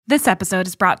This episode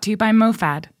is brought to you by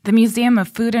MoFad, the Museum of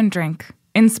Food and Drink,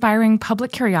 inspiring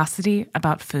public curiosity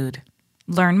about food.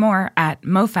 Learn more at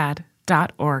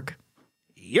mofad.org.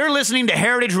 You're listening to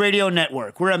Heritage Radio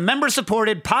Network. We're a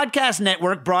member-supported podcast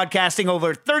network broadcasting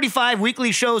over 35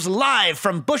 weekly shows live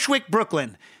from Bushwick,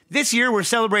 Brooklyn. This year, we're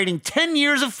celebrating 10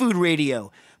 years of food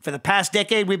radio. For the past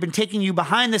decade, we've been taking you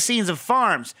behind the scenes of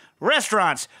farms,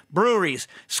 restaurants, breweries,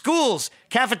 schools,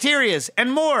 cafeterias,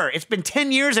 and more. It's been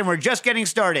 10 years and we're just getting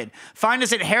started. Find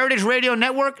us at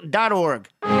heritageradionetwork.org.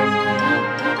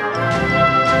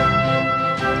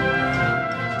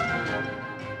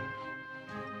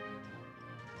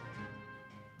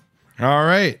 All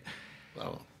right.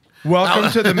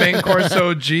 Welcome to the Main Course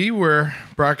OG. We're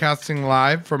broadcasting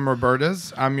live from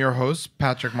Roberta's. I'm your host,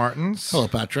 Patrick Martins. Hello,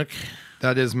 Patrick.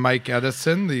 That is Mike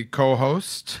Edison, the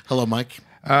co-host. Hello, Mike.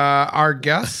 Our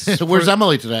guest. Where's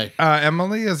Emily today?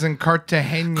 Emily is in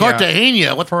Cartagena.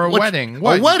 Cartagena? For a wedding.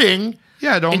 What? A wedding?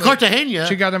 Yeah. In Cartagena?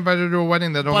 She got invited to a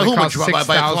wedding that only cost $6,000.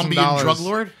 By a Colombian drug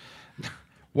lord?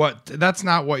 What? That's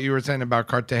not what you were saying about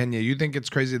Cartagena. You think it's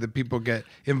crazy that people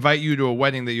invite you to a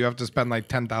wedding that you have to spend like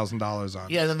 $10,000 on.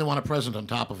 Yeah, then they want a present on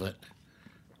top of it.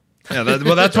 Yeah,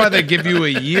 that's why they give you a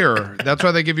year. That's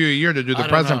why they give you a year to do the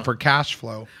present for cash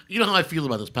flow. You know how I feel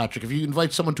about this, Patrick. If you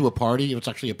invite someone to a party, if it's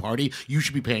actually a party, you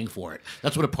should be paying for it.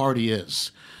 That's what a party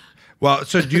is. Well,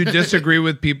 so do you disagree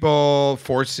with people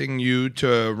forcing you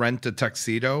to rent a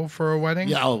tuxedo for a wedding?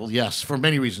 Yeah, yes, for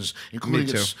many reasons,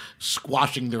 including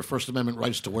squashing their First Amendment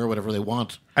rights to wear whatever they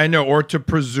want. I know, or to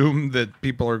presume that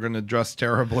people are going to dress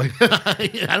terribly.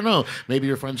 I don't know. Maybe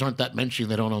your friends aren't that menschy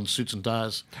and they don't own suits and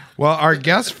ties. Well, our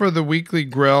guests for the weekly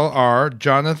grill are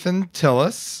Jonathan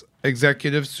Tillis,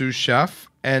 executive sous chef,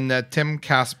 and Tim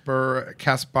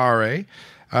Caspare,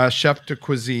 chef de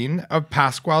cuisine of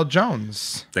Pasquale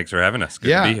Jones. Thanks for having us.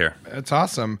 Good to be here. It's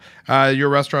awesome. Your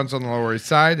restaurant's on the Lower East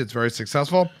Side. It's very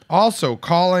successful. Also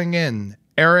calling in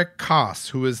Eric Koss,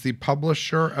 who is the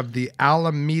publisher of the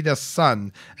Alameda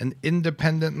Sun, an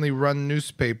independently run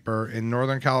newspaper in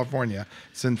Northern California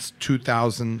since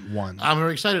 2001. I'm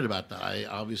very excited about that. I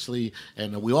obviously,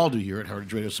 and we all do here at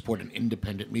Heritage Radio, support an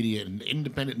independent media. An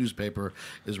independent newspaper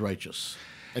is righteous.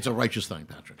 It's a righteous thing,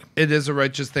 Patrick. It is a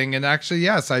righteous thing. And actually,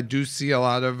 yes, I do see a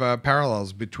lot of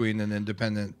parallels between an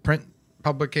independent print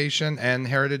publication and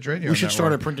Heritage Radio We should Network.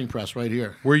 Start a printing press right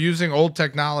here. We're using old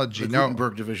technology. The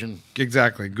Gutenberg division.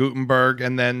 Exactly. Gutenberg.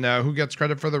 And then who gets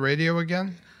credit for the radio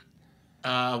again?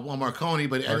 Well, Marconi,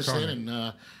 but Edison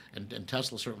and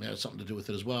Tesla certainly had something to do with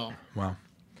it as well. Wow.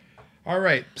 All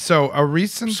right. So a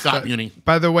recent Scott Muni.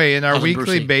 By the way, in our Cousin weekly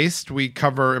Brucey. based, we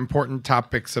cover important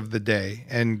topics of the day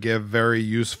and give very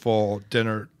useful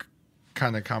dinner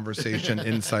kind of conversation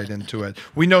insight into it.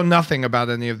 We know nothing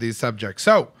about any of these subjects.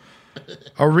 So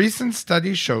a recent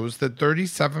study shows that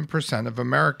 37% of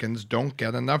Americans don't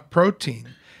get enough protein.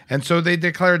 And so they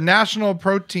declared National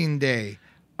Protein Day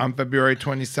on February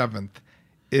 27th.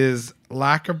 Is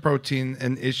lack of protein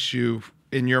an issue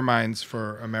in your minds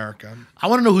for America? I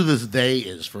want to know who this they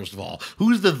is, first of all.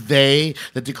 Who's the they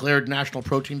that declared National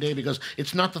Protein Day? Because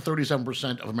it's not the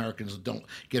 37% of Americans that don't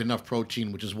get enough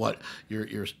protein, which is what your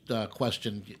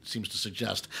question seems to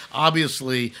suggest.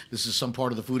 Obviously, this is some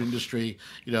part of the food industry,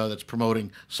 that's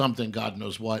promoting something, God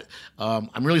knows what.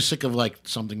 I'm really sick of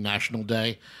something National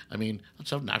Day. I mean,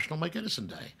 let's have National Mike Edison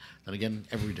Day. Then again,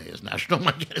 every day is National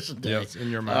Mike Edison Day. Yes,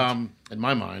 in your mind. In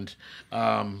my mind.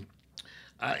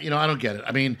 I don't get it.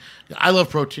 I mean, I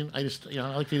love protein. I just,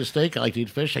 I like to eat a steak. I like to eat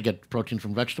fish. I get protein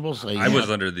from vegetables. I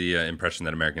was under the impression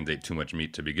that Americans ate too much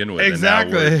meat to begin with.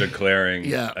 Exactly. And now we're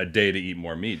declaring a day to eat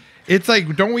more meat. It's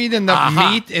like, don't we eat enough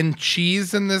meat and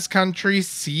cheese in this country,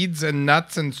 seeds and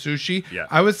nuts and sushi? Yeah.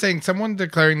 I was saying someone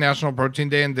declaring National Protein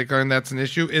Day and declaring that's an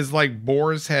issue is like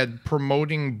Boar's Head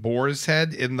promoting Boar's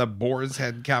Head in the Boar's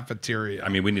Head cafeteria. I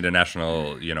mean, we need a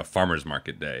national, farmers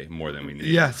market day more than we need.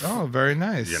 Yes. Oh, very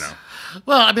nice.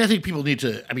 Well, I mean, I think people need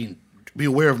to, be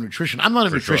aware of nutrition. I'm not a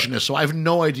nutritionist, so I have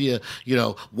no idea,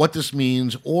 what this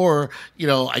means. Or,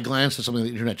 I glanced at something on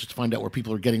the internet just to find out where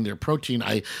people are getting their protein.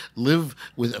 I live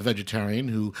with a vegetarian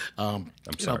who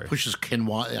pushes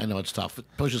quinoa. I know it's tough.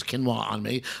 Pushes quinoa on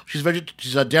me. She's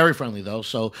dairy friendly though,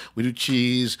 so we do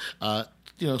cheese.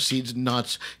 Seeds,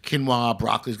 nuts, quinoa,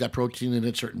 broccoli's got protein in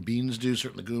it. Certain beans do.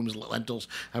 Certain legumes, lentils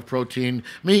have protein.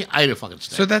 Me, I eat a fucking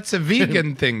steak. So that's a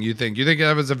vegan thing, you think? You think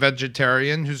that was a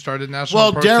vegetarian who started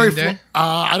National Protein dairy Day?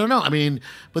 I don't know. I mean,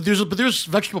 but there's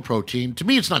vegetable protein. To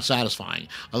me, it's not satisfying.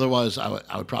 Otherwise,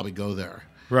 I would probably go there.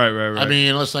 Right. I mean,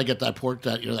 unless I get that pork,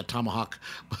 that tomahawk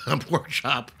pork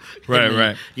chop.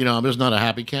 Right. I'm just not a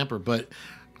happy camper. But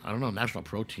I don't know, National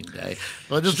Protein Day.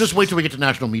 Well, just wait till we get to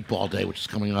National Meatball Day, which is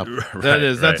coming up.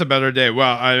 That's a better day.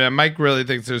 Well, Mike really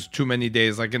thinks there's too many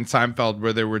days, like in Seinfeld,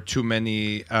 where there were too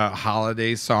many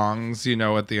holiday songs,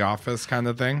 at the office kind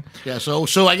of thing. Yeah. So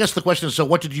I guess the question is, so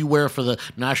what did you wear for the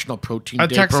National Protein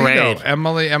Day tuxedo. parade?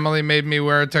 Emily made me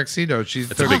wear a tuxedo. She's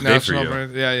a big day for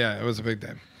you. Yeah, it was a big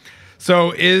day.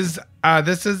 So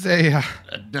this is a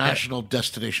National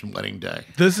Destination Wedding Day.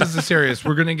 This is a serious.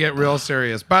 We're going to get real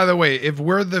serious. By the way, if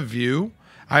we're The View,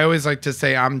 I always like to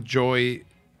say I'm Joy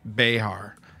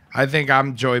Behar. I think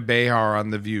I'm Joy Behar on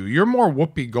The View. You're more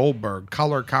Whoopi Goldberg,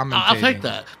 color commentating. I'll take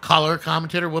that. Color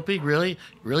commentator Whoopi? Really?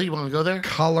 Really? You want to go there?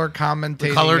 Color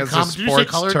commentating is a sports Did you say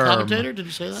colored term. commentator? Did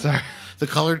you say that? Sorry. The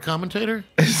colored commentator?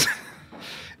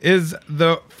 Is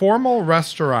the formal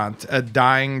restaurant a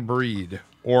dying breed?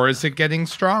 Or is it getting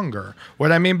stronger?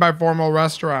 What I mean by formal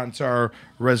restaurants are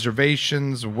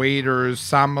reservations, waiters,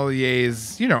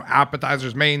 sommeliers,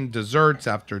 appetizers, main desserts,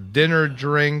 after dinner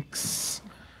drinks.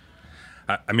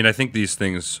 I think these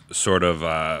things sort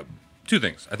of, two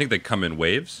things. I think they come in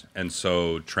waves, and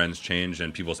so trends change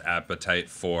and people's appetite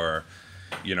for,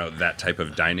 that type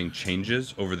of dining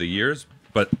changes over the years.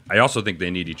 But I also think they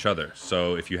need each other.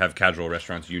 So if you have casual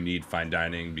restaurants, you need fine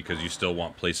dining because you still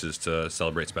want places to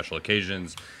celebrate special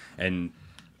occasions. And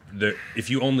if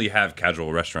you only have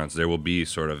casual restaurants, there will be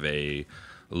sort of a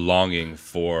longing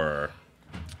for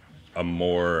a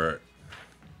more,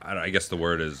 I guess the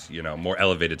word is, more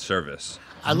elevated service.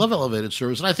 I love elevated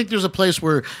service. And I think there's a place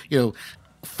where,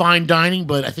 fine dining,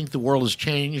 but I think the world has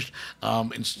changed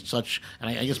in such, and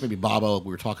I guess maybe Bobo we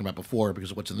were talking about before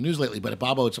because of what's in the news lately, but at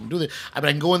Bobo it's something to do with it. I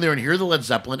can go in there and hear the Led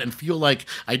Zeppelin and feel like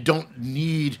I don't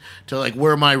need to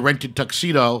wear my rented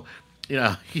tuxedo,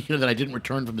 that I didn't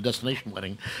return from the destination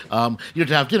wedding, to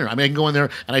have dinner. I can go in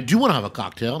there and I do want to have a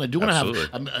cocktail and I do want to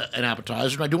have an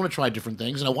appetizer and I do want to try different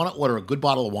things and I want to order a good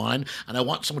bottle of wine and I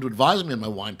want someone to advise me on my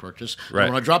wine purchase. Right.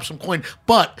 I want to drop some coin,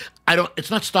 but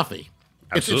it's not stuffy.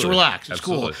 It's relaxed. It's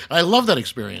cool. And I love that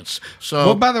experience. So,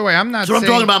 well, by the way, I'm not. So what I'm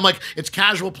talking about, I'm like, it's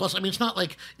casual. Plus, it's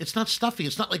not stuffy.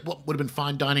 It's not like what would have been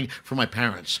fine dining for my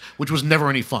parents, which was never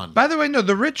any fun. By the way, no,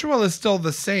 the ritual is still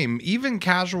the same. Even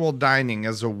casual dining,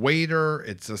 as a waiter,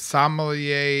 it's a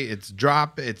sommelier, it's a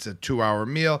 2-hour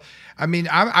meal.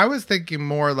 I was thinking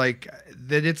more like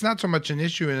that. It's not so much an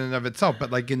issue in and of itself,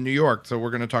 but like in New York. So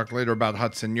we're going to talk later about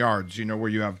Hudson Yards. Where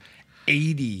you have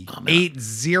 80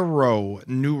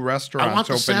 new restaurants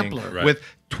opening with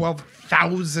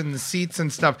 12,000 seats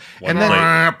and stuff. And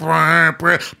then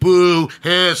boo,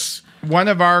 hiss. One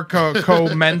of our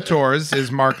co-mentors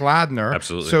is Mark Ladner.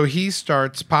 Absolutely. So he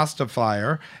starts Pasta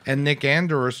Flyer, and Nick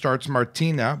Anderer starts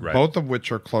Martina, both of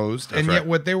which are closed. That's yet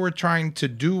what they were trying to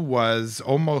do was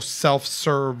almost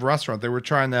self-serve restaurant. They were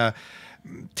trying to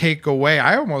take away.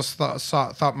 I almost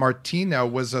thought Martina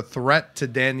was a threat to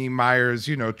Danny Meyer's,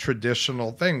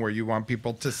 traditional thing where you want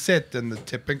people to sit and the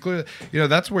tip included.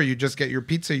 That's where you just get your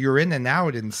pizza. You're in and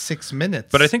out in 6 minutes.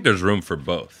 But I think there's room for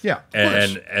both. Yeah,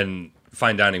 and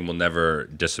fine dining will never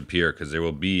disappear because there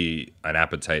will be an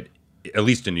appetite, at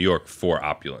least in New York, for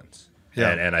opulence.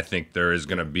 Yeah, and I think there is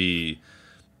going to be.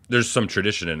 There's some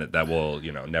tradition in it that will,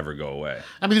 never go away.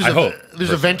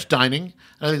 There's event dining.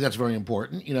 I think that's very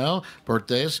important.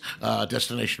 Birthdays,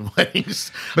 destination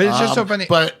weddings. But it's just so funny.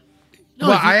 But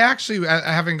I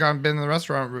haven't been in the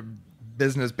restaurant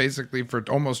business basically for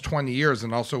almost 20 years,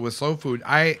 and also with slow food.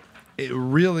 I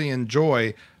really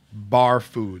enjoy bar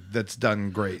food that's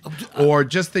done great, or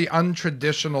just the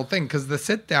untraditional thing, because the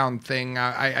sit down thing,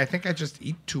 I think I just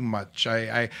eat too much.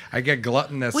 I get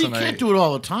gluttonous. Well, you can't do it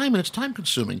all the time, and it's time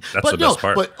consuming. That's the best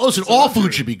part. But listen, all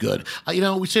food should be good.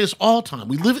 We say this all the time.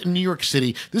 We live in New York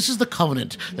City. This is the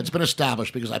covenant that's been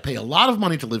established because I pay a lot of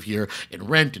money to live here in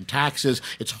rent and taxes.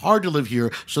 It's hard to live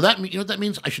here, so that what that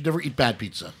means? I should never eat bad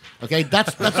pizza. Okay,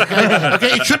 that's okay. Okay,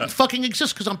 it shouldn't fucking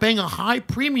exist because I'm paying a high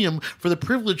premium for the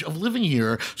privilege of living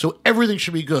here. So everything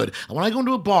should be good. And when I go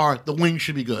into a bar, the wings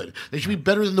should be good. They should be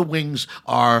better than the wings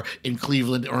are in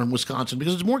Cleveland or in Wisconsin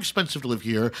because it's more expensive to live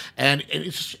here, and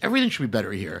it's just, everything should be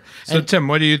better here. So, Tim,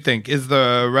 what do you think? Is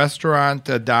the restaurant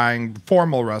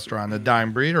formal restaurant a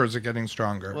dying breed, or is it getting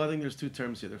stronger? Well, I think there's two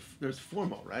terms here. There's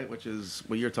formal, right, which is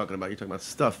what you're talking about. You're talking about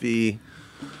stuffy,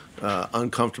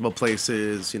 uncomfortable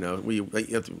places.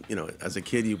 As a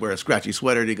kid, you wear a scratchy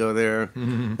sweater to go there.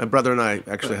 Mm-hmm. My brother and I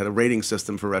actually had a rating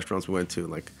system for restaurants we went to.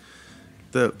 Like,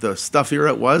 the stuffier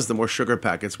it was, the more sugar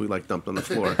packets we dumped on the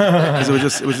floor. Because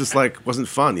it was just wasn't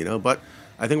fun, But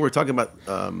I think we're talking about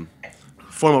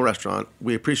formal restaurant.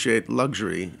 We appreciate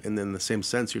luxury, and in the same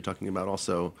sense, you're talking about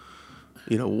also,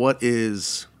 what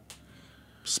is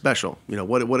special?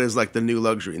 What is the new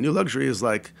luxury? New luxury is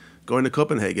going to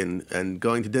Copenhagen and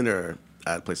going to dinner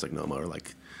at a place like Noma, or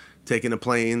like taking a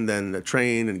plane, then a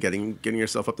train, and getting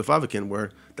yourself up to Favakin,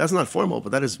 where that's not formal,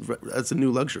 but that's a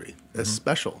new luxury. That's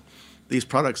special. These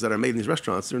products that are made in these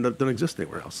restaurants, they don't exist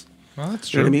anywhere else. Well,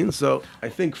 that's You know true. what I mean? So I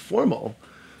think formal.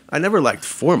 I never liked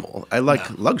formal. I like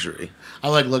luxury. I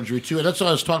like luxury too, and that's what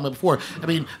I was talking about before. I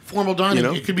mean, formal dining, You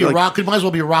know, it could be like- it might as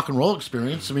well be a rock and roll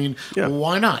experience. I mean, Yeah.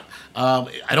 why not? I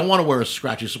don't want to wear a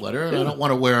scratchy sweater, and I don't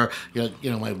want to wear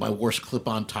my worst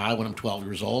clip-on tie when I'm 12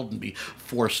 years old and be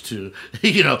forced to go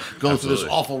through this Absolutely.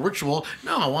 awful ritual.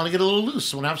 No, I want to get a little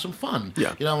loose. I want to have some fun.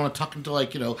 Yeah. I want to tuck into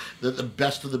the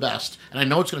best of the best, and I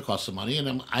know it's going to cost some money,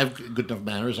 and I have good enough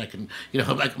manners. I can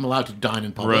I'm allowed to dine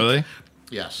in public. Really?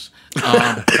 Yes. You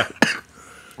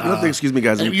don't think, excuse me,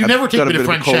 guys. And you I've never take got a me to bit of a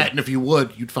French cold. chat, and if you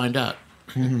would, you'd find out.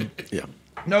 Yeah.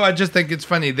 No, I just think it's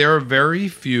funny. There are very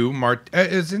few.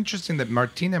 It's interesting that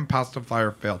Martina and Pasta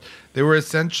Flyer failed. They were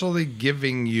essentially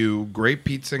giving you great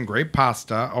pizza and great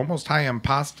pasta, almost high-end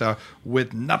pasta,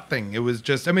 with nothing. It was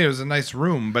just, it was a nice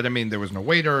room, but there was no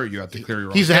waiter. You had to clear your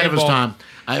own He's ahead of his table. time.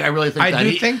 I really think that. I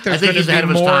do think there's I think going he's ahead to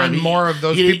of be his more time. and more of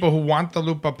those He- people who want the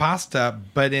lupa pasta,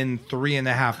 but in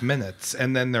 3.5 minutes,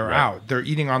 and then they're out. They're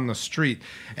eating on the street.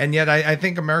 And yet I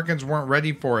think Americans weren't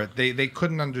ready for it. They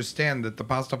couldn't understand that the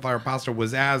Pasta Flyer pasta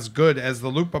was as good as the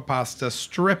lupa pasta,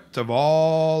 stripped of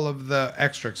all of the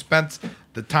extra expense,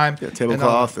 the time. Yeah, and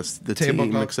all- tablecloth, the team,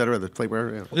 tablecloth. et cetera, the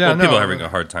plateware. Yeah. Yeah, Well, no, people are having a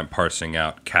hard time parsing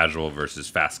out casual versus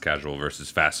fast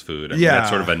fast food. I mean, Yeah. that's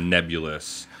sort of a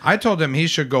nebulous. I told him he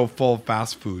should go full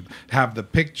fast food. Have the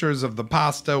pictures of the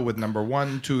pasta with number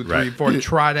 1, 2, 3, Right. 4.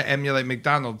 Try to emulate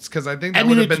McDonald's, because I think that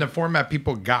would Emulate- have been the format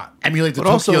people got. emulate the But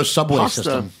also, Tokyo subway pasta,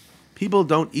 system. people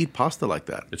don't eat pasta like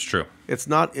that. It's true. It's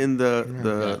not in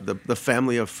the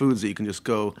family of foods that you can just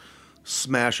go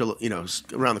smash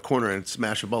around the corner and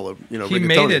smash a bowl of He rigatoni.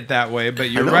 made it that way,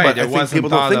 but you're know, right. but I It think wasn't people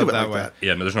don't thought think of of it that like way. that.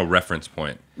 Yeah, no, there's no reference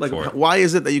point Like, for it. why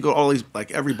is it that you go all these, like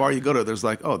every bar you go to, there's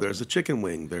like, oh, there's a chicken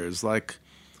wing, there's like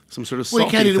some sort of Well, you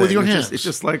salty can't eat it with thing. your It's hands. It's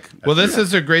just like, Well, this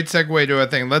is a great segue to a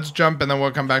thing. Let's jump and then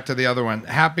we'll come back to the other one.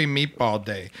 Happy Meatball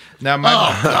Day. Now,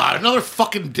 Oh God! Another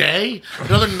fucking day.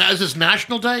 Is this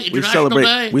National Day? we International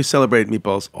Day? celebrate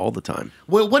meatballs all the time.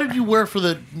 What did you wear for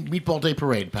the Meatball Day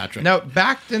parade, Patrick? Now,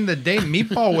 back in the day,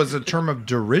 meatball was a term of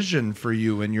derision for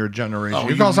you and your generation. Oh,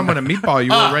 you you- call someone a meatball,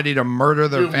 you were ready to murder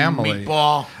their You family.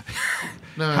 Meatball.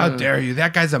 How dare you?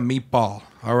 That guy's a meatball.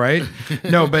 All right.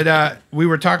 No, but we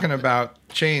were talking about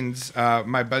chains.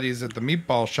 My buddies at the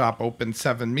meatball shop opened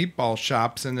 7 meatball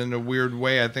shops, and in a weird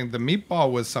way, I think the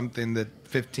meatball was something that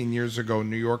 15 years ago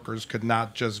New Yorkers could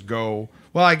not just go.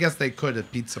 Well, I guess they could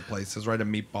at pizza places, right? A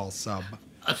meatball sub.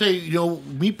 I tell you,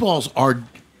 meatballs are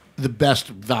the best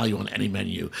value on any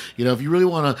menu. If you really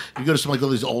want to, you go to some like all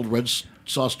these old red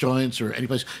sauce joints or any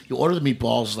place, you order the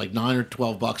meatballs, it's like $9 or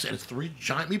 $12, and it's 3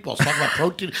 giant meatballs. Talk about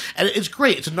protein, and it's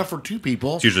great. It's enough for 2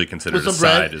 people. It's usually considered with a some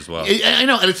bread. side as well. I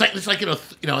know, and it's like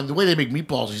and the way they make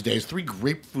meatballs these days, 3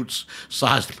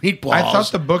 grapefruit-sized meatballs. I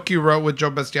thought the book you wrote with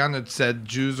Joe Bastianich said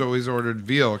Jews always ordered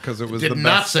veal because it was did the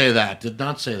not best. say that. Did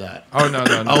not say that. Oh, no.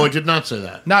 Oh, it did not say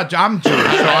that. Not, I'm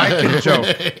Jewish, so I can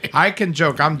joke. I can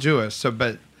joke. I'm Jewish, so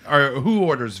who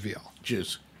orders veal?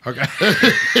 Jews. Okay.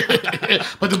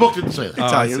 But the book didn't say that.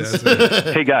 Italians. I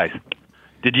see. Hey guys,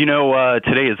 did you know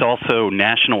today is also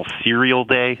National Cereal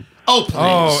Day? Oh, please.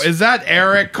 Oh, is that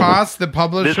Eric Koss, the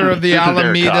publisher of the this is Eric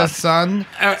Alameda Koss. Sun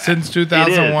since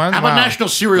 2001? How about National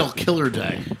Serial Killer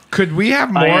Day? Could we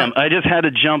have more? I am. I just had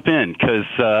to jump in because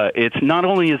it's not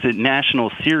only is it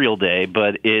National Cereal Day,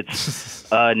 but it's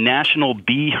National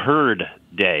Be Heard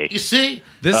Day. You see?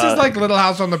 This is like Little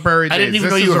House on the Prairie I days. didn't even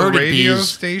this know you is heard a it, radio bees.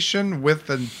 station with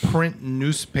a print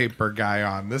newspaper guy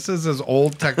on. This is as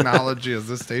old technology as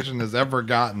this station has ever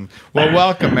gotten. Well,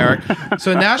 welcome, Eric.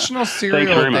 So National Cereal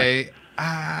very much. Day.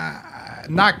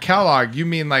 Not Kellogg. You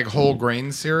mean like whole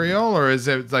grain cereal, or is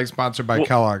it like sponsored by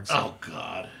Kellogg's? Oh,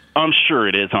 God. I'm sure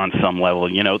it is on some level.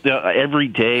 Every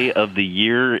day of the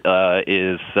year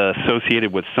is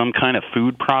associated with some kind of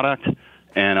food product,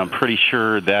 and I'm pretty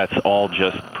sure that's all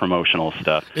just promotional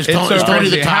stuff. Is It's Tony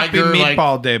the a Happy Tiger like...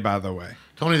 Meatball Day, by the way.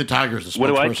 Tony the Tiger is the What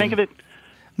do I spokesperson. think of it?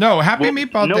 No, Happy Well,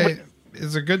 Meatball no, Day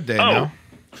is a good day Oh. now.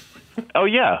 Oh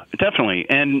yeah, definitely.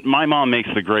 And my mom makes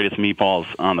the greatest meatballs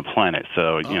on the planet,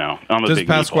 so I'm a Does big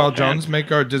Pasquale meatball fan. Jones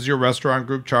make, or does your restaurant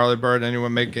group, Charlie Bird,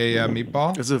 anyone make a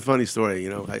meatball? It's a funny story,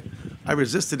 I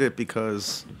resisted it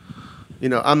because,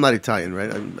 I'm not Italian,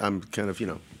 right? I'm kind of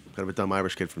a dumb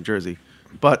Irish kid from Jersey,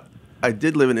 but I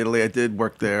did live in Italy. I did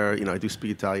work there. I do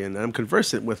speak Italian, and I'm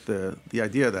conversant with the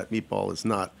idea that meatball is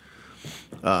not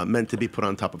meant to be put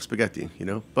on top of spaghetti.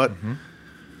 But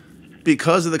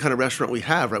because of the kind of restaurant we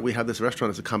have, right? We have this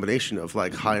restaurant as a combination of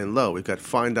like high and low. We've got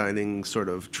fine dining, sort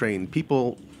of trained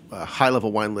people, high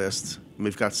level wine list. And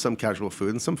we've got some casual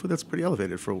food and some food that's pretty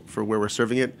elevated for where we're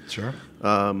serving it. Sure.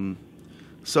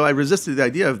 So I resisted the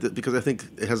idea of that because I think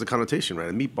it has a connotation, right?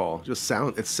 A meatball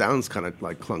it sounds kind of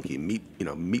like clunky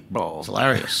meatballs. It's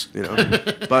hilarious.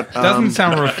 But Doesn't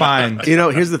sound refined.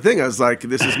 here's the thing. I was like,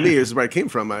 this is me. This is where I came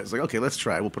from. I was like, okay, let's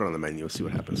try it. We'll put it on the menu and see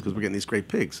what happens because we're getting these great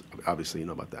pigs. Obviously, you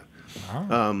know about that.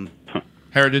 Wow.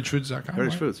 HeritageFoods.com.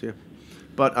 Heritage right? Foods, yeah.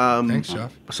 But Thanks,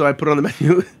 Jeff. So I put it on the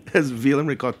menu as veal and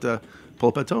ricotta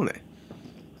polpettone.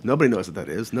 Nobody knows what that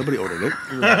is. Nobody ordered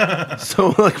it.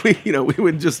 So like we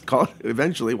would just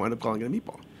eventually wind up calling it a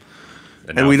meatball.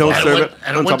 And we don't serve it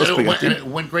on top of spaghetti. And it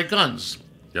went great guns.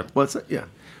 Yep. What's that? Yeah.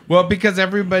 Well, because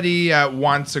everybody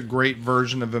wants a great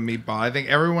version of a meatball. I think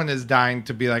everyone is dying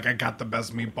to be like, I got the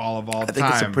best meatball of all time. I think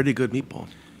it's a pretty good meatball.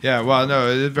 Yeah, well, no,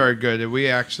 it is very good. We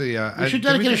actually... we should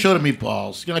dedicate a show to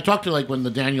meatballs. I talked to, when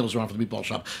the Daniels are on for the meatball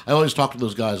shop, I always talk to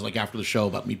those guys, after the show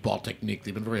about meatball technique.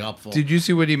 They've been very helpful. Did you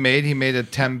see what he made? He made a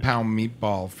 10-pound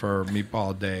meatball for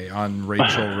Meatball Day on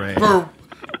Rachel Ray.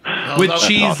 With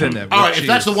cheese in it. All right, cheese. if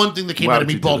that's the one thing that came out of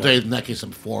would you Meatball do Day, in that case,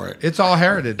 I'm for it. It's all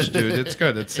heritage, dude. It's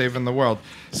good. It's saving the world.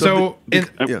 So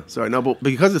yeah, sorry, no, but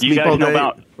because it's You guys Meatball know Day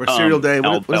about or Cereal Day,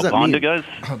 what does that mean? albondigas?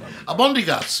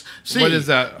 Albondigas. See, What is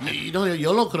that?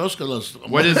 Yo lo conozco los...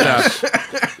 What is that?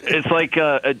 It's like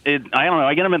I don't know.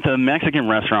 I get them at the Mexican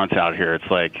restaurants out here.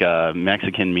 It's like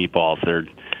Mexican meatballs. They're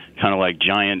kind of like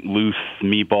giant loose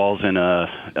meatballs in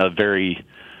a very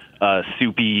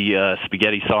soupy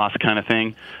spaghetti sauce kind of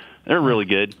thing. They're really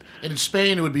good. And in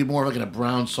Spain, it would be more like in a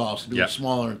brown sauce. It'd be Yeah.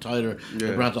 smaller and tighter. Yeah.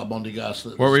 The brown albondigas.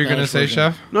 What were you going to say,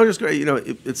 Chef? No, just great.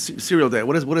 It's Cereal Day.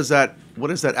 What is that? What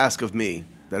does that ask of me?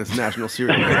 That it's National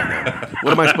Cereal Day right now.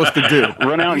 What am I supposed to do?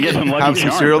 Run out and get some Lucky Have some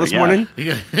Charms, cereal this yeah. morning?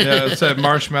 Yeah, it said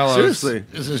marshmallows. Seriously.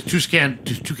 This is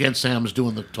Toucan Sam's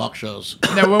doing the talk shows.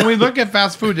 Now, when we look at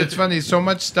fast food, it's funny. So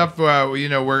much stuff,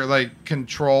 we're like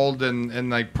controlled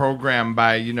and like programmed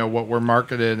by, what we're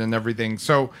marketed and everything.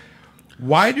 So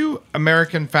why do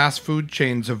American fast food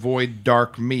chains avoid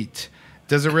dark meat?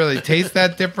 Does it really taste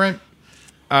that different?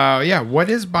 What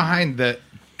is behind the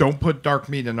don't put dark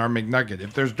meat in our McNugget?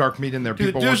 If there's dark meat in there,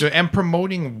 people won't do it. And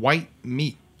promoting white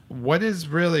meat. What is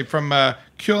really, from a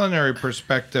culinary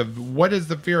perspective, what is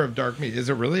the fear of dark meat? Is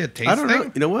it really a taste I don't know.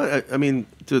 thing? You know what? I mean,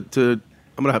 I'm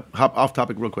going to hop off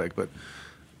topic real quick, but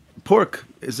pork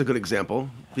is a good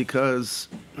example because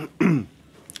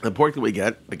the pork that we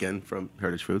get, again, from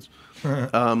Heritage Foods,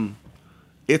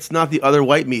 it's not the other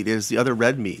white meat. It's the other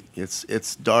red meat.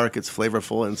 It's dark. It's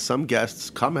flavorful. And some guests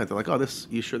comment, they're like, "Oh,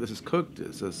 you sure this is cooked?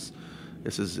 Is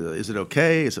it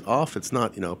okay? Is it off? It's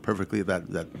not, perfectly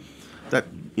that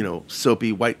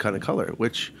soapy white kind of color."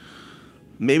 Which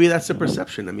maybe that's a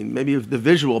perception. I mean, maybe the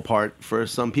visual part for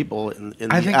some people in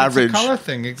I the think average it's a color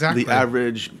thing, exactly. The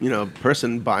average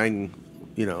person buying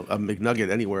a McNugget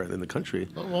anywhere in the country.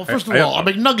 Well, first of all, a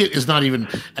McNugget is not even.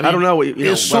 I don't know.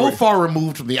 It's so far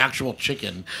removed from the actual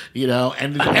chicken,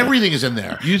 and everything is in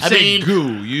there. You say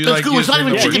goo. It's goo. It's not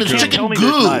even chicken. It's chicken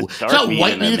goo. It's not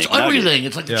white meat. It's everything.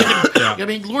 It's like chicken. I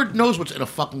mean, Lord knows what's in a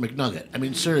fucking McNugget. I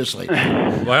mean, seriously.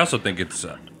 Well, I also think it's,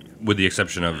 with the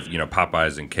exception of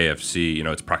Popeyes and KFC,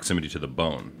 its proximity to the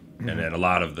bone, and a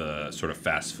lot of the sort of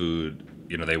fast food.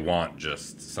 They want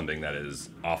just something that is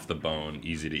off the bone,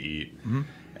 easy to eat,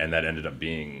 and that ended up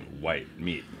being white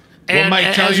meat. Well,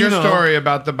 Mike, tell your story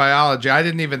about the biology. I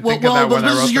didn't even think of that when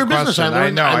I wrote the question.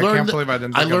 I know. I can't believe I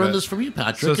didn't think of it. I learned this from you,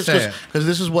 Patrick. So say it. Because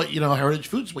this is what, Heritage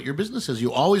Foods, what your business is.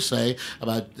 You always say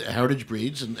about heritage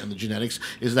breeds and the genetics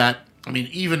is that, I mean,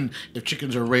 even if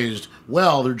chickens are raised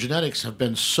well, their genetics have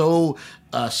been so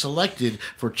selected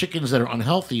for chickens that are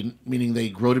unhealthy, meaning they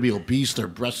grow to be obese, their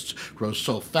breasts grow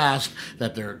so fast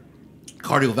that their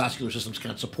cardiovascular systems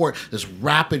can't support this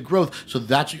rapid growth. So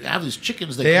that's you have these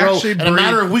chickens that grow in a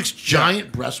matter of weeks,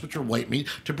 giant breasts, which are white meat,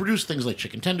 to produce things like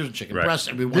chicken tenders and chicken breasts.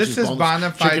 This is bona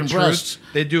fide truth.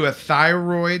 They do a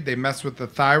thyroid. They mess with the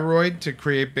thyroid to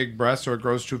create big breasts, or it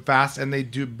grows too fast, and they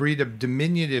do breed a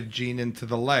diminutive gene into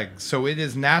the legs. So it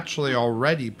is naturally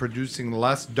already producing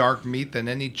less dark meat than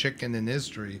any chicken in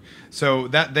history. So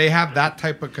that they have that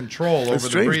type of control over the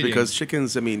breeding. It's strange because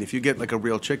chickens. I mean, if you get like a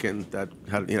real chicken that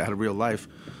had a real life.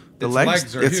 The its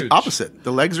legs are it's huge. opposite.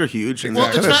 The legs are huge. And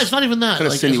it's not even that. Kind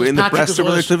of sinewy, and the breasts are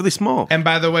relatively small. And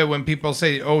by the way, when people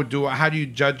say, how do you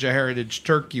judge a heritage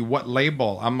turkey? What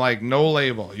label? I'm like, no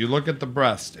label. You look at the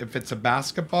breast. If it's a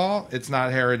basketball, it's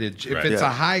not heritage. If it's a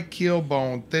high keel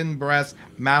bone, thin breast,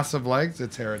 massive legs,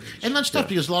 it's heritage. And that's tough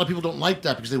because a lot of people don't like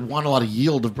that because they want a lot of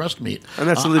yield of breast meat. And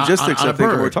that's the logistics, I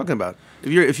think, what we're talking about.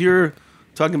 If you're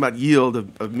talking about yield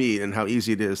of meat and how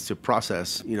easy it is to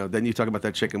process, then you talk about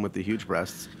that chicken with the huge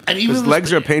breasts. And even because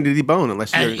legs are a pain to debone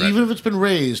unless you're... And even if it's been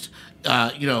raised,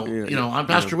 on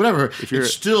pasture or whatever,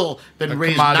 it's still been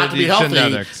raised not to be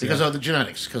healthy because of the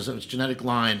genetics, because of its genetic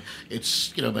line. It's,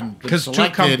 been because two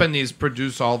selected. companies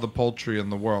produce all the poultry in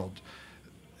the world.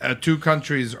 Two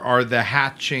countries are the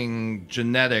hatching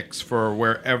genetics for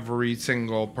where every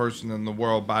single person in the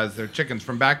world buys their chickens,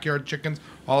 from backyard chickens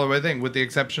all the way thing, with the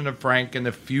exception of Frank and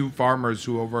a few farmers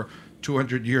who over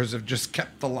 200 years have just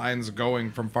kept the lines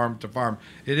going from farm to farm.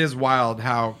 It is wild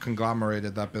how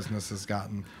conglomerated that business has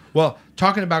gotten. Well,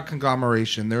 talking about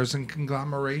conglomeration, there's a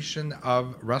conglomeration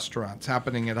of restaurants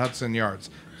happening at Hudson Yards.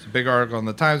 It's a big article in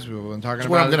the Times. We've been talking That's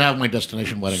about where I'm it. going to have my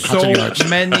destination wedding. So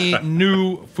many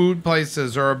new food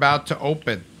places are about to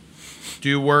open. Do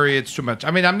you worry it's too much?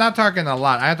 I mean, I'm not talking a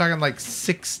lot. I'm talking like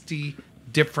 60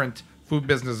 different food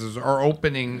businesses are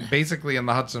opening basically in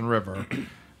the Hudson River.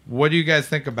 What do you guys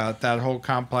think about that whole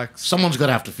complex? Someone's going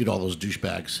to have to feed all those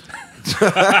douchebags.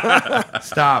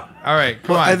 Stop. All right,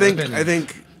 come on. I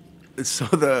think so.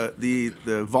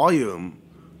 The volume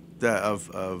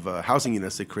of housing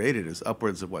units they created is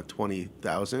upwards of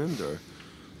 20,000 or.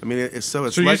 I mean, it's so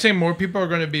you're saying more people are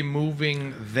going to be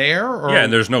moving there? Or? Yeah,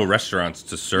 and there's no restaurants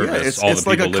to service all the it's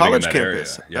people like a living college in that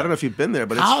campus. area. Yeah. I don't know if you've been there,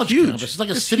 but College it's huge. Campus. It's like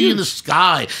a city in the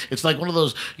sky. It's like one of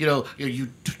those,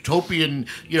 utopian,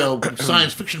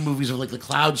 science fiction movies of like the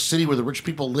Cloud City where the rich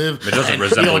people live. It doesn't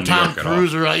resemble New Tom York at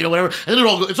Cruise or whatever. And then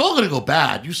it's all going to go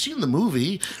bad. You've seen the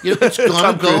movie. It's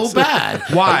going to go bad.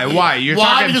 Why? Why?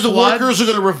 Why? Because the workers are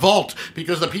going to revolt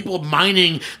because the people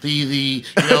mining the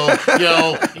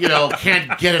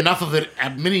can't get enough of it.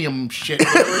 Aluminium shit,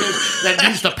 whatever it is, that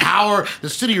needs to power the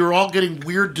city. You're all getting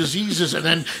weird diseases, and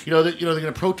then they're going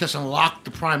to protest and lock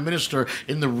the prime minister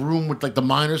in the room with like the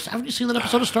miners. Haven't you seen that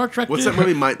episode of Star Trek? What's that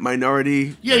movie?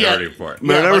 Minority. Minority Report.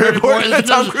 Minority Report.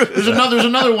 There's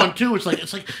another one too. It's like,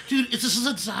 dude, this is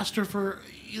a disaster for.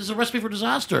 Is a recipe for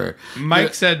disaster.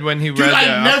 Mike said when he read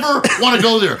I never want to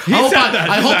go there.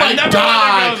 I hope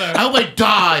I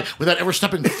die without ever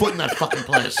stepping foot in that fucking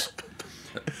place.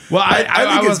 Well,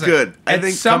 I think it's good. I At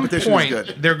think some competition point, is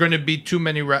good. there are going to be too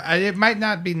many. It might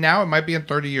not be now. It might be in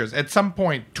 30 years. At some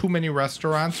point, too many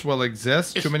restaurants will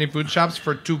exist. Too many food shops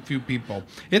for too few people.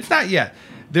 It's not yet.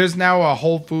 There's now a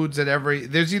Whole Foods at every.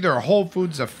 There's either a Whole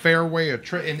Foods, a Fairway,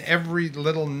 in every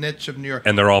little niche of New York.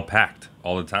 And they're all packed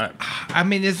all the time. I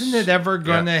mean, isn't it ever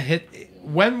going to hit?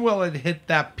 When will it hit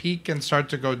that peak and start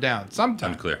to go down?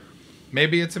 Sometime. Unclear.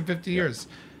 Maybe it's in 50 years.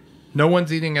 No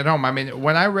one's eating at home. I mean,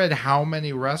 when I read how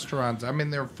many restaurants, I mean,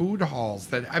 there are food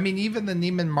halls even the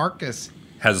Neiman Marcus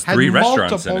has 3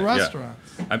 restaurants multiple in it.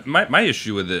 restaurants. Yeah. My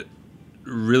issue with it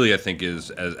really, I think, is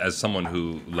as someone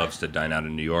who loves to dine out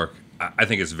in New York, I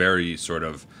think it's very sort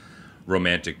of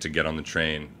romantic to get on the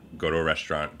train, go to a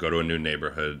restaurant, go to a new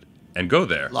neighborhood, and go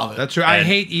there. Love it. That's true. I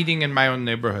hate eating in my own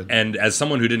neighborhood. And as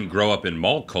someone who didn't grow up in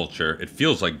mall culture, it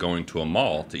feels like going to a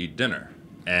mall to eat dinner.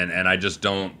 And I just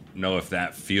don't know if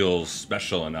that feels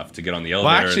special enough to get on the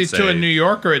elevator. Well, actually, and say, to a New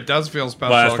Yorker, it does feel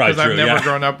special Well, that's probably because I've true, never yeah.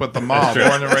 grown up with the mall.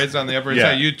 Born and raised on the Upper East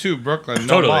Side. You too, Brooklyn.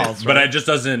 No totally. malls, But right? it just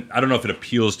doesn't. I don't know if it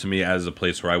appeals to me as a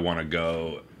place where I want to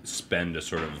go spend a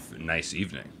sort of nice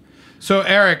evening. So,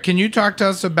 Eric, can you talk to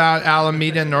us about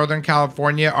Alameda in Northern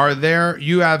California?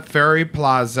 You have Ferry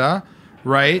Plaza,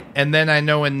 right? And then I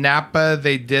know in Napa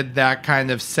they did that kind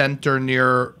of center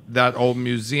near that old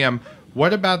museum.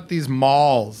 What about these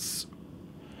malls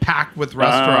packed with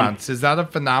restaurants? Is that a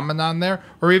phenomenon there?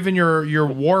 Or even your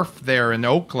wharf there in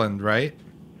Oakland, right?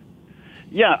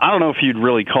 Yeah, I don't know if you'd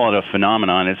really call it a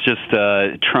phenomenon. It's just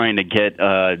trying to get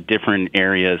different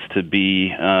areas to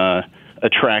be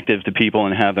attractive to people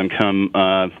and have them come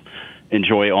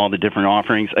enjoy all the different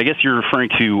offerings. I guess you're referring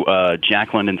to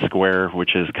Jack London Square,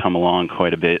 which has come along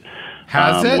quite a bit.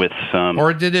 Has it? With some,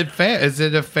 or did it fail? Is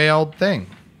it a failed thing?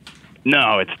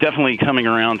 No, it's definitely coming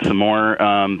around some more.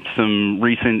 Some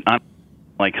recent,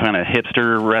 like, kind of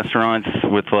hipster restaurants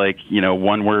with, like,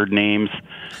 one-word names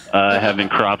have been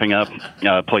cropping up.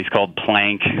 A place called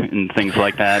Plank and things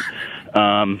like that.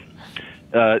 So,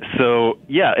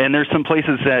 yeah, and there's some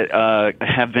places that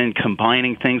have been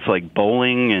combining things like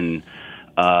bowling and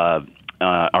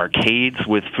arcades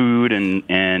with food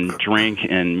and drink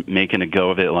and making a go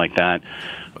of it like that.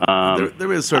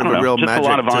 There is sort of a real just magic a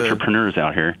lot of entrepreneurs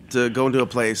out here. To go into a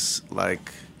place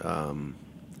like,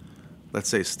 let's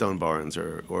say, Stone Barns,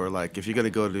 or like if you're going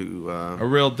to go to... a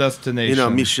real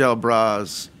destination. Michel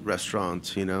Bras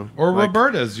restaurant, Or like,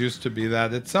 Roberta's used to be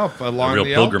that itself. Along real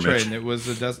the L pilgrimage. train, it was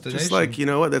a destination. Just like, you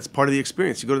know what, that's part of the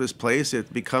experience. You go to this place,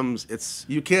 this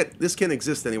can't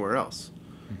exist anywhere else.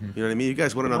 You know what I mean? You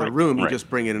guys want another room, you Right. just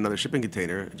bring in another shipping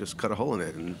container, just cut a hole in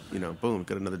it, and boom,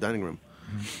 got another dining room.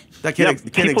 Mm-hmm. That can't, Yeah,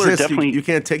 can't people are exist. definitely- You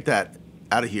can't take that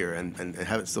out of here and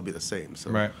have it still be the same. So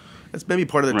Right. that's maybe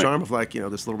part of the Right. charm of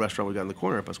this little restaurant we got in the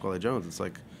corner at Pasquale Jones. It's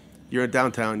like you're in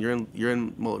downtown, you're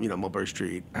in Mulberry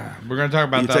Street. We're going to talk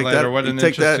about You that take later. that- What you an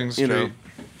take that, interesting street.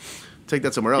 Take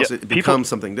that somewhere else, Yeah, it people- becomes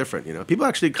something different. People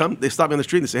actually come. They stop me on the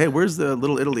street and they say, "Hey, where's the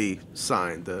Little Italy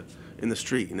sign in the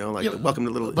street?" The welcome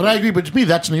to Little. But I agree. But to me,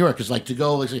 that's New York. It's like to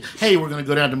go, like say, hey, we're going to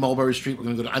go down to Mulberry Street. We're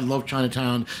going to go. I love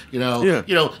Chinatown. Yeah.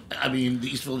 I mean, the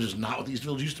East Village is not what the East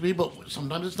Village used to be, but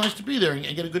sometimes it's nice to be there and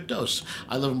get a good dose.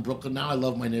 I live in Brooklyn now. I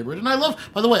love my neighborhood, and I love.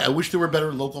 By the way, I wish there were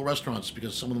better local restaurants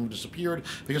because some of them disappeared.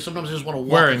 Because sometimes I just want to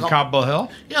walk. Where, a in couple- Cobble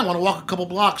Hill? Yeah, I want to walk a couple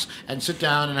blocks and sit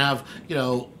down and have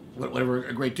whatever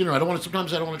a great dinner.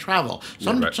 Sometimes I don't want to travel.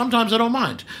 Right. Sometimes I don't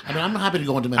mind. I mean, I'm happy to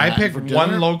go into I Manhattan pick for dinner.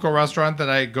 one local restaurant that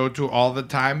I go to all the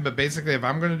time, but basically, if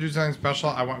I'm going to do something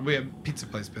special, we have a pizza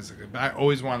place basically, but I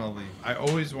always want to leave. I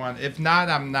always want. If not,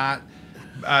 I'm not.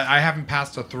 I haven't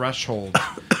passed a threshold.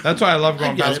 That's why I love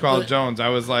going get it, Pasquale but- Jones. I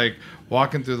was like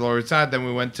walking through the Lower East Side. Then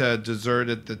we went to dessert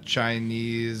at the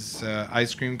Chinese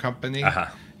ice cream company.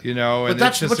 But and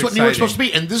that's it's just what New York's supposed to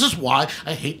exciting. be, and this is why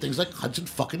I hate things like Hudson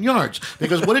fucking Yards,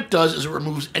 because what it does is it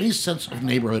removes any sense of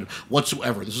neighborhood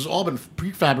whatsoever. This has all been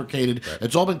prefabricated.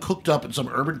 It's all been cooked up in some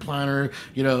urban planner,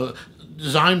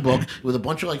 design book with a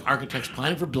bunch of like architects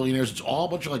planning for billionaires. It's all a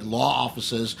bunch of like law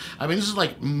offices. I mean, this is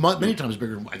like many times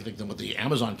bigger, I think, than what the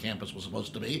Amazon campus was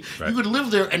supposed to be. Right. You could live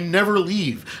there and never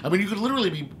leave. I mean, you could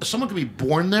literally someone could be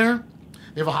born there.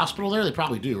 They have a hospital there. They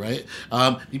probably do, right?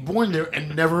 Be born there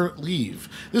and never leave.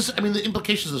 The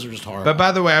implications of this are just horrible. But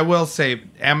by the way, I will say,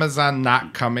 Amazon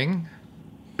not coming,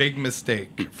 big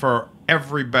mistake for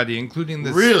everybody, including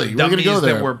the Really? We're gonna dummies go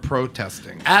there. that were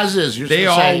protesting. As is, you're They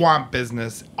just all gonna say, want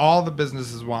business. All the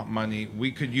businesses want money.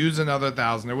 We could use another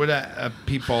 1,000. It would have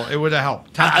people. It would have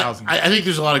helped. 10,000. I think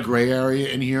there's a lot of gray area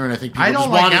in here, and I think people I don't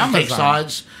just like want to take Amazon.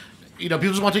 sides. People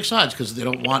just want to take sides because they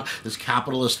don't want this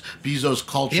capitalist Bezos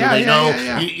culture. Yeah, they yeah,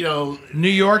 know, yeah. New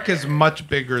York is much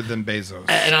bigger than Bezos.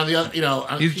 and on the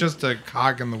other, He's just a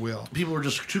cog in the wheel. people are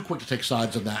just too quick to take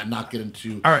sides on that and not get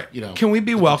into. All right. Can we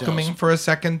be the welcoming details. for a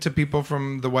second to people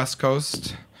from the West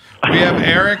Coast? We have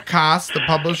Eric Koss, the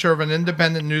publisher of an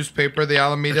independent newspaper, the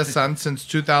Alameda Sun, since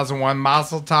 2001.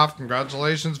 Mazel tov.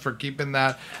 Congratulations for keeping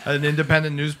that an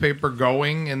independent newspaper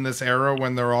going in this era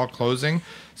when they're all closing.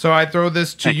 So I throw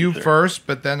this to Thank you, you sir. first,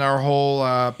 but then our whole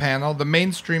panel. The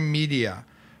mainstream media,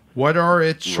 what are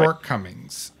its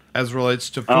shortcomings as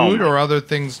relates to Oh, food my or other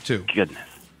things too? Goodness.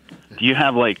 Do you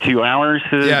have like 2 hours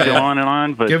to Yeah, go yeah. on and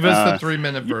on? But Give us the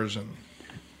 3-minute version.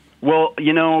 Well,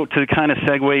 to kind of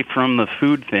segue from the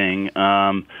food thing,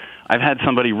 I've had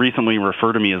somebody recently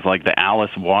refer to me as like the Alice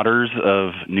Waters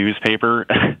of newspaper.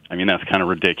 I mean, that's kind of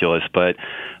ridiculous, but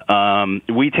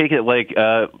we take it like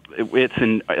it's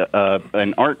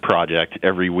an art project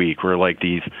every week. We're like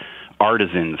these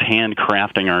artisans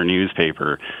handcrafting our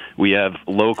newspaper. We have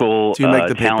local Do you make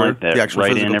the paper, talent the that actual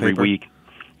write in physical every paper? week.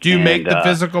 Do you make And, the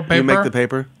physical paper? You make the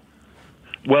paper.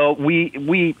 Well, we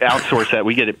outsource that.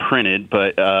 We get it printed,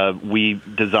 but we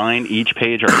design each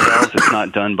page ourselves. It's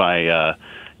not done by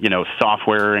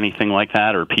software or anything like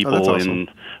that, or people that's awesome. in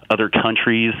other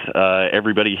countries.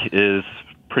 Everybody is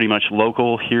pretty much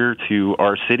local here to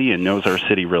our city and knows our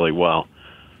city really well.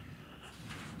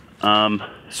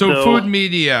 So food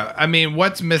media, I mean,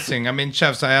 what's missing? I mean,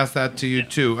 chefs, I asked that to you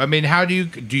too. I mean, how do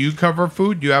you cover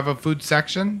food? Do you have a food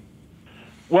section?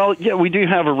 Well, yeah, we do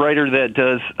have a writer that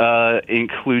does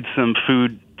include some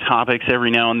food topics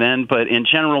every now and then, but in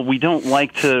general, we don't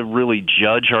like to really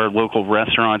judge our local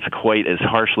restaurants quite as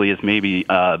harshly as maybe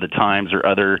the Times or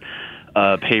other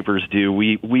papers do.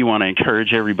 We want to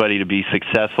encourage everybody to be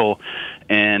successful,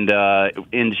 and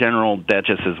in general, that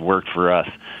just has worked for us.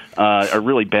 A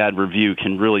really bad review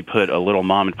can really put a little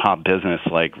mom and pop business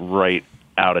like right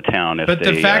out of town. If But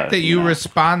the they, fact that you know.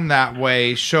 respond that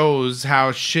way shows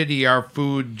how shitty our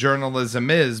food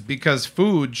journalism is, because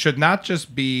food should not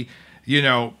just be,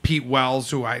 Pete Wells,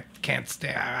 who I can't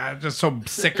stand. I'm just so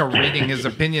sick of reading his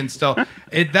opinion still.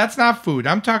 That's not food.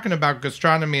 I'm talking about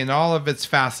gastronomy in all of its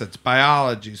facets: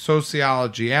 biology,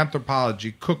 sociology,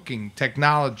 anthropology, cooking,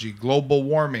 technology, global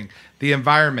warming, the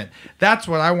environment. That's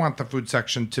what I want the food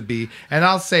section to be. And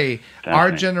I'll say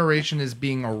our Fascinating. generation is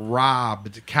being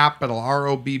robbed, capital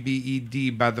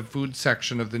ROBBED, by the food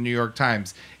section of the New York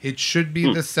Times. It should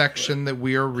be the section that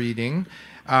we are reading.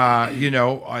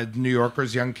 New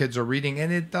Yorkers, young kids are reading,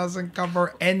 and it doesn't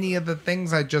cover any of the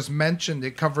things I just mentioned.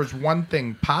 It covers one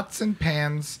thing: pots and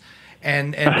pans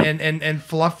and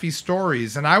fluffy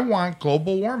stories, and I want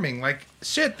global warming. Like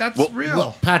shit, that's real.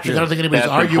 Well, Patrick, I don't think anybody's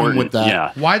arguing with that.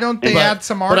 Yeah. Why don't they add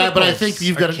some articles? But I think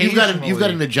you've got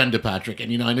occasionally? an agenda, Patrick.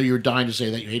 And I know you were dying to say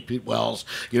that you hate Pete Wells.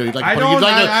 You'd like I to don't you'd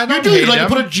like hate to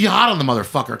put him. a jihad on the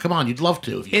motherfucker. Come on, you'd love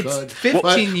to if you It's could.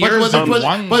 15 years of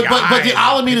one but guy. the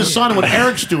Alameda Sun and what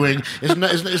Eric's doing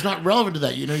is not relevant to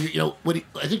that.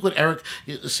 I think what Eric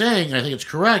is saying, and I think it's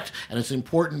correct, and it's an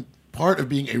important part of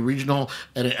being a regional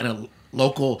and a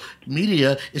local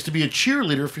media is to be a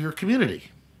cheerleader for your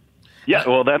community. Yeah,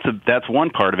 well, that's one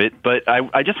part of it. But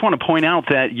I just want to point out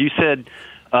that you said,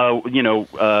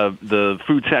 the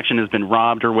food section has been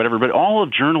robbed or whatever, but all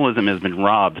of journalism has been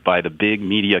robbed by the big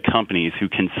media companies who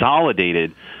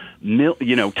consolidated,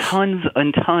 tons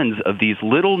and tons of these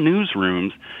little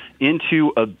newsrooms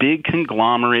into a big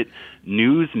conglomerate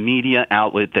news media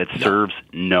outlet that serves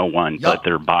no one but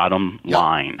their bottom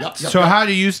line. So how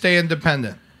do you stay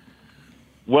independent?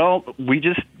 Well, we've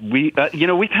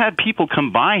had people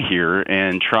come by here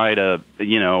and try to,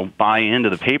 buy into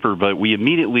the paper, but we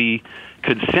immediately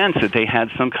could sense that they had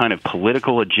some kind of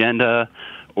political agenda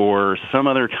or some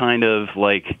other kind of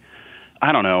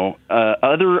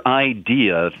other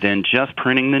idea than just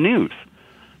printing the news.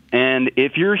 And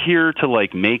if you're here to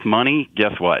make money,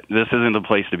 guess what? This isn't the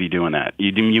place to be doing that.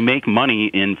 You make money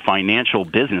in financial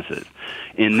businesses.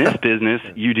 In this business,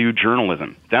 you do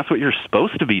journalism. That's what you're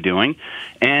supposed to be doing,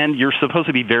 and you're supposed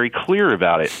to be very clear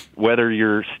about it. Whether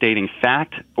you're stating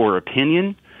fact or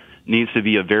opinion needs to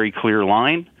be a very clear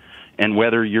line, and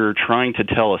whether you're trying to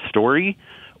tell a story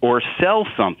or sell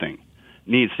something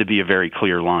needs to be a very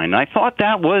clear line. And I thought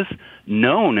that was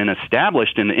known and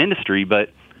established in the industry, but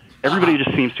everybody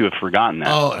just seems to have forgotten that.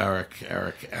 Oh,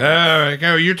 Eric.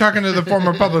 Oh, you're talking to the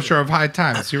former publisher of High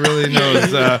Times. He really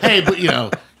knows. Hey, but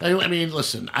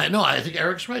listen. I think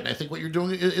Eric's right. I think what you're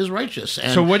doing is righteous.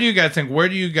 And So what do you guys think? Where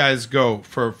do you guys go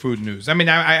for food news? I mean,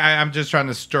 I'm just trying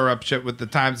to stir up shit with the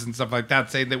Times and stuff like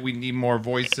that, say that we need more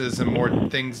voices and more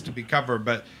things to be covered.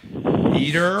 But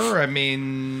Eater, I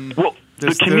mean... Well,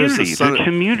 the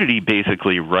community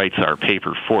basically writes our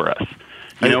paper for us.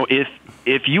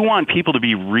 If you want people to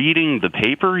be reading the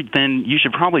paper, then you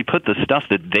should probably put the stuff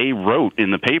that they wrote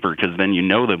in the paper, because then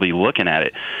they'll be looking at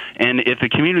it. And if the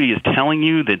community is telling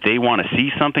you that they want to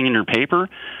see something in your paper,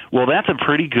 well, that's a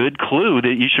pretty good clue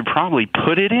that you should probably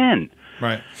put it in.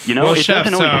 Right. It doesn't always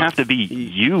have to be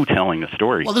you telling the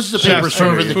story. Well, this is a paper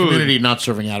serving the community, not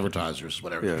serving advertisers,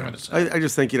 whatever you're trying to say. I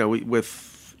just think,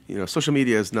 social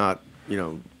media is not,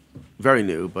 very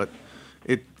new, but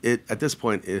it at this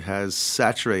point it has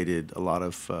saturated a lot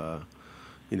of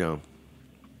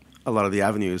the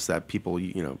avenues that people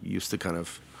used to kind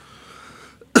of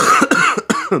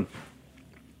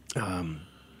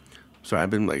sorry, I've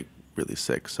been really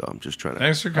sick, so I'm just trying to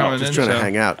Thanks for coming trying to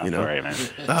hang out, All right, man.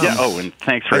 And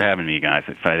thanks for having me, guys,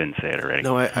 if I didn't say it already.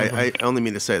 No, I only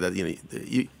mean to say that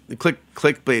the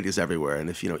clickbait is everywhere, and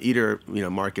if Eater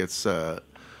markets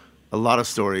a lot of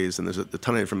stories, and there's a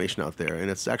ton of information out there,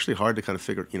 and it's actually hard to kind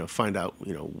of find out,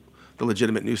 the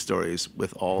legitimate news stories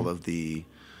with all of the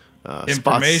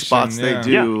spots they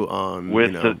do on,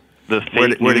 with the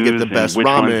fake where to get the news best and which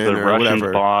ones ramen the or Russians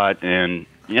whatever. bought, and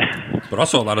But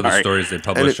also a lot of the All right. stories they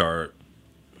publish are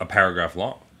a paragraph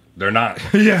long. They're not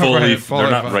Yeah, fully. right,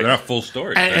 They're not full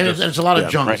stories. And They're it's a lot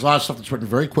of junk. right. There's a lot of stuff that's written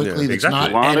very quickly. That's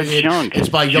exactly. a lot not of edited. junk. It's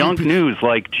by young junk people. news,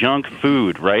 like junk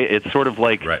food, right? It's sort of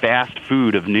like Right. fast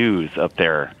food of news up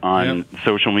there on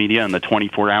social media and the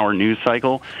 24-hour news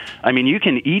cycle. I mean, you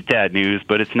can eat that news,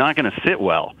 but it's not going to sit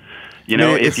well.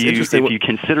 It's If interesting you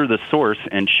consider the source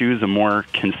and choose a more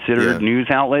considered news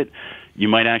outlet, you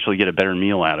might actually get a better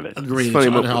meal out of it. Agreed. It's funny,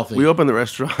 It's but unhealthy. we opened the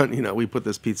restaurant, we put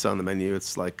this pizza on the menu.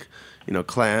 It's like,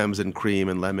 clams and cream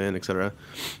and lemon, etc.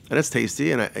 And it's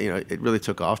tasty, and it really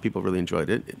took off. People really enjoyed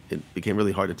it. It became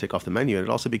really hard to take off the menu, and it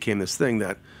also became this thing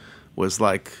that was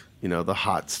like, the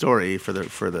hot story for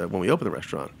the when we opened the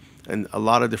restaurant. And a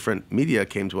lot of different media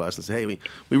came to us and said, "Hey,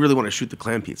 we really want to shoot the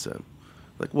clam pizza."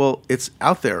 Like, well, it's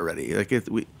out there already. Like,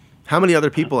 how many other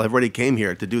people have already came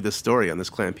here to do this story on this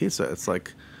clam pizza? It's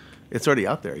like, it's already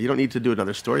out there. You don't need to do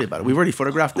another story about it. We've already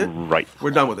photographed it. Right.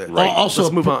 We're done with it. Right. Also,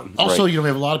 let's move on. Also, we have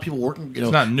a lot of people working. It's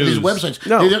not news. These websites.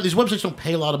 No. These websites don't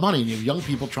pay a lot of money. You have young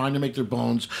people trying to make their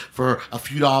bones for a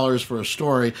few dollars for a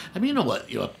story. I mean,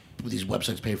 these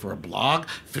websites pay for a blog,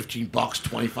 $15,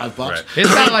 $25. Right. It's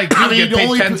not like you get paid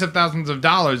only tens of thousands of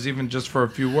dollars even just for a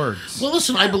few words. Well,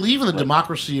 listen, I believe in the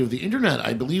democracy of the internet.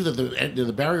 I believe that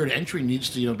the barrier to entry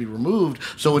needs to be removed,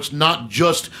 so it's not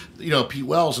just Pete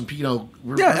Wells and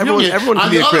Yeah, everyone can on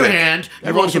be the a other critic. hand,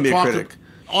 Everyone can be a critic.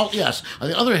 yes. On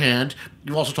the other hand,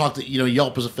 you also talked that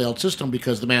Yelp is a failed system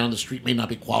because the man on the street may not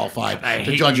be qualified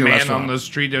to judge your man restaurant. on the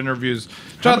street interviews.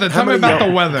 Jonathan, tell me about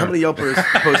the weather. How many Yelpers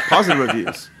post positive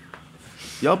reviews?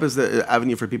 Yelp is the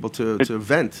avenue for people to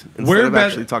vent instead of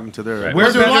actually talking to their...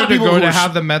 We're better to go to how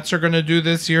the Mets are going to do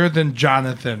this year than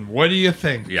Jonathan. What do you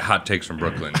think? Yeah, hot takes from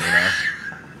Brooklyn,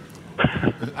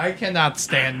 I cannot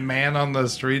stand man on the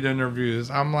street interviews.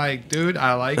 I'm like, dude,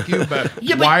 I like you, but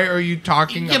Yeah, why are you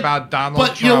talking about Donald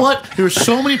Trump? But you know what? There's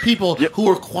so many people who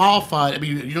are qualified. I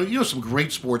mean, some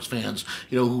great sports fans,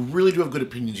 who really do have good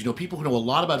opinions. People who know a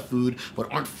lot about food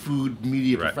but aren't food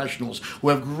media professionals who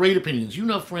have great opinions.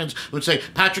 Friends who would say,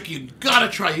 Patrick, you gotta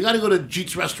try. You gotta go to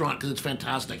Jeet's restaurant because it's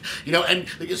fantastic. And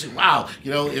they just say, wow.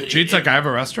 Jeet's like, I have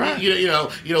a restaurant.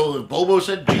 Bobo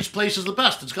said Jeet's place is the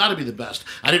best. It's got to be the best.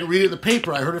 I didn't read it in the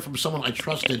paper. I heard it from someone I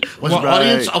trusted. Was an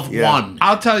audience of one.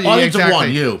 I'll tell you audience exactly. Of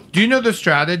one, you. Do you know the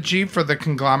strategy for the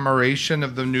conglomeration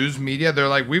of the news media? They're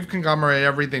like, we've conglomerated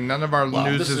everything. None of our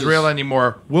news is real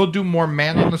anymore. We'll do more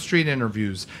man on the street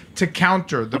interviews to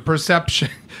counter the perception.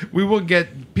 We will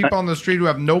get people on the street who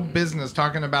have no business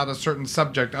talking about a certain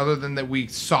subject other than that we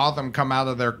saw them come out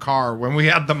of their car when we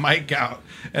had the mic out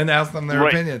and asked them their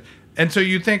opinion. And so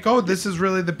you think, oh, this is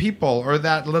really the people, or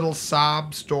that little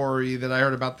sob story that I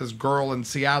heard about this girl in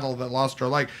Seattle that lost her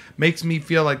leg makes me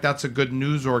feel like that's a good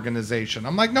news organization.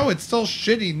 I'm like, no, it's still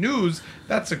shitty news.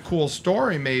 That's a cool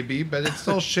story maybe, but it's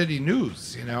still shitty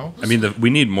news, I mean, we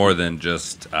need more than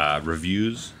just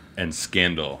reviews and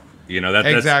scandal. That's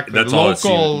exactly. That's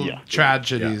local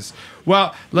tragedies. Yeah.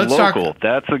 Well, let's local. talk.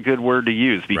 That's a good word to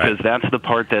use because that's the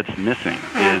part that's missing.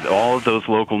 Is all of those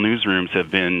local newsrooms have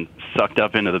been sucked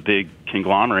up into the big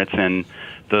conglomerates, and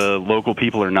the local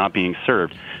people are not being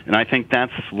served. And I think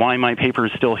that's why my paper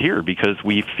is still here, because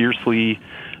we fiercely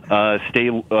stay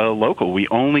local. We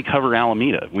only cover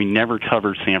Alameda. We never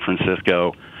cover San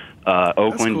Francisco,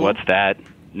 Oakland. Cool. What's that?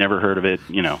 Never heard of it.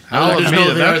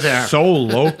 Alameda. That's so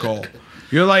local.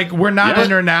 You're like, we're not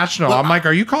international. Well, I'm like,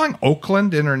 are you calling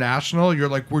Oakland international? You're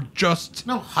like, we're just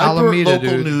Alameda, local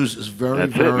dude. News is very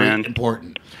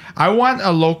important. I want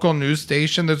a local news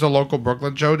station. There's a local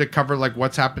Brooklyn show to cover like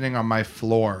what's happening on my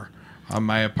floor, on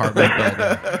my apartment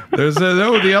building. There's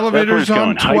the elevator's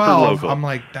on 12. I'm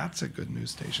like, that's a good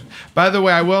news station. By the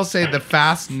way, I will say the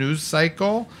fast news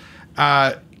cycle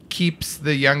keeps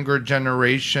the younger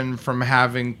generation from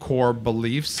having core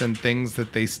beliefs and things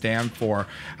that they stand for.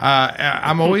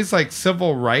 I'm always like,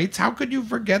 civil rights? How could you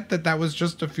forget that was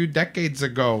just a few decades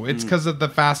ago? It's because of the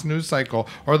fast news cycle,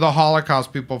 or the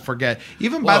Holocaust people forget.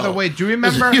 Even, by the way, do you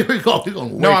remember?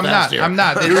 No, I'm not. Here. I'm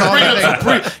not.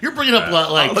 You're bringing up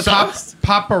like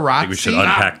paparazzi. I think we should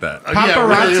unpack that.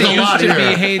 Paparazzi used to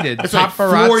be hated.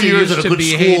 Paparazzi used to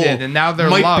be hated, and now they're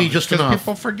loved because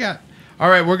people forget. All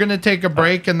right, we're going to take a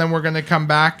break, and then we're going to come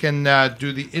back and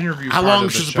do the interview. How long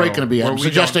is this break going to be? I'm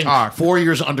suggesting 4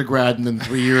 years undergrad and then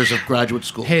 3 years of graduate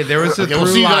school. Hey, there was a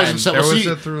through line.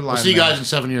 We'll see you guys in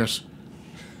 7 years.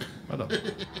 What up?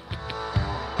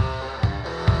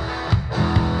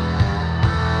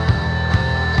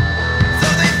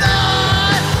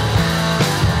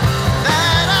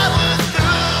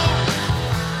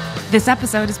 This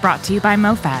episode is brought to you by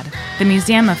MoFad, the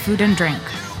Museum of Food and Drink.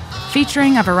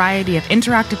 Featuring a variety of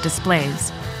interactive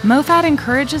displays, MoFad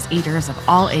encourages eaters of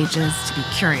all ages to be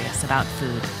curious about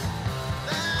food.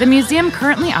 The museum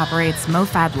currently operates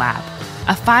MoFad Lab,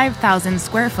 a 5,000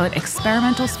 square foot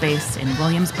experimental space in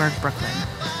Williamsburg, Brooklyn,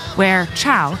 where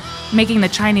Chow, making the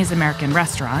Chinese American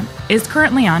restaurant, is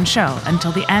currently on show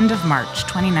until the end of March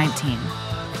 2019.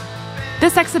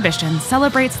 This exhibition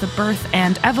celebrates the birth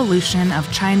and evolution of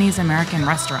Chinese American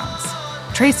restaurants,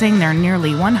 tracing their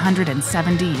nearly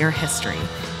 170-year history,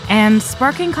 and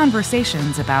sparking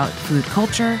conversations about food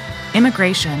culture,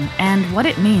 immigration, and what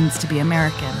it means to be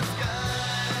American.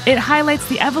 It highlights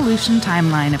the evolution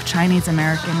timeline of Chinese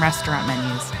American restaurant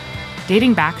menus,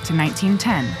 dating back to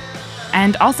 1910,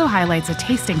 and also highlights a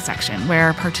tasting section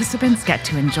where participants get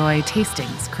to enjoy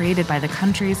tastings created by the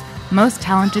country's most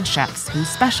talented chefs who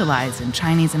specialize in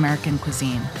Chinese American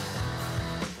cuisine.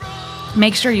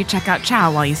 Make sure you check out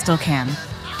Chow while you still can.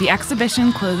 The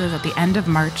exhibition closes at the end of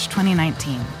March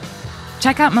 2019.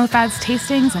 Check out MoFad's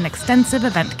tastings and extensive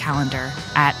event calendar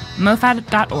at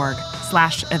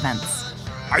mofad.org/events.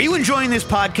 Are you enjoying this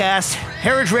podcast?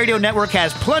 Heritage Radio Network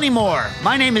has plenty more.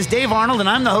 My name is Dave Arnold, and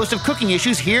I'm the host of Cooking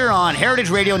Issues here on Heritage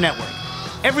Radio Network.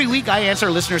 Every week, I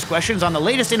answer listeners' questions on the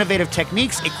latest innovative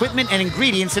techniques, equipment, and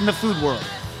ingredients in the food world.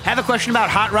 Have a question about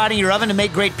hot rodding your oven to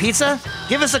make great pizza?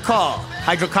 Give us a call.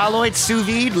 Hydrocolloids, sous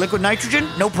vide, liquid nitrogen?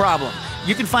 No problem.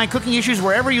 You can find Cooking Issues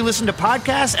wherever you listen to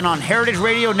podcasts and on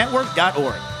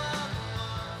heritageradionetwork.org.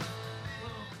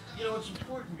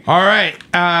 All right,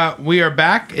 we are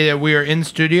back. We are in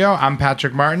studio. I'm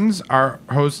Patrick Martins. Our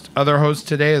other host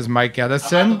today is Mike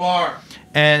Edison. I'm at the bar.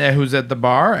 And who's at the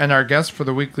bar. And our guests for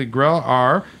the Weekly Grill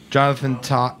are Jonathan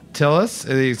Tillis,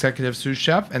 the executive sous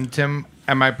chef, and Tim,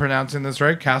 am I pronouncing this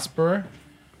right? Caspare?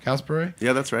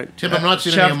 Yeah, that's right. Tim, I'm not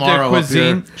seeing Chef any de Amaro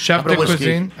cuisine, up here. chef How de about whiskey?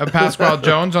 cuisine of Pasquale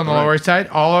Jones on the Lower East Side.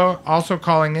 Also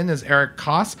calling in is Eric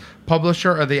Koss,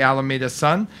 publisher of the Alameda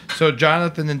Sun. So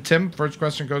Jonathan and Tim, first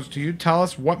question goes to you. Tell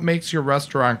us what makes your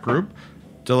restaurant group,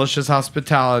 Delicious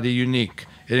Hospitality, unique.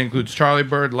 It includes Charlie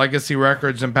Bird, Legacy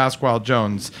Records, and Pasquale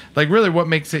Jones. Like, really, what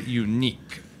makes it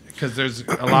unique? Because there's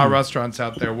a lot of restaurants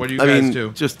out there. What do you guys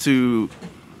do? Just to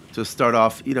start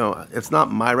off, it's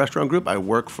not my restaurant group. I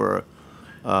work for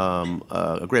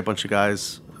a great bunch of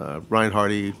guys: Ryan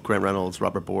Hardy, Grant Reynolds,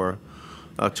 Robert Bohr.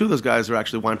 Two of those guys are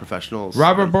actually wine professionals.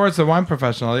 Robert Bohr is a wine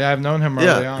professional. Yeah, I've known him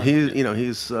early on.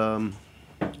 He's a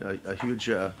huge,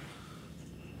 a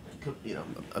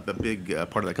big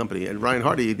part of that company. And Ryan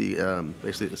Hardy,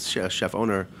 basically the chef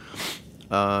owner,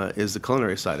 is the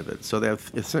culinary side of it. So they have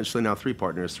essentially now 3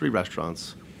 partners, 3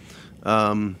 restaurants.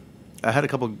 I had a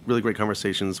couple really great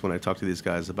conversations when I talked to these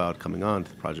guys about coming on to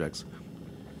the projects,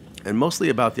 and mostly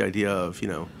about the idea of,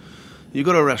 you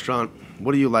go to a restaurant,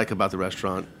 what do you like about the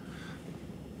restaurant?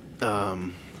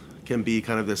 Can be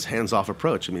kind of this hands-off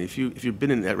approach. I mean, if you've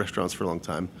been in at restaurants for a long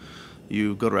time,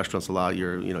 you go to restaurants a lot.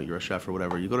 You're a chef or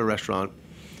whatever. You go to a restaurant.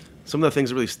 Some of the things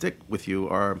that really stick with you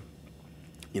are,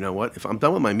 what? If I'm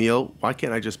done with my meal, why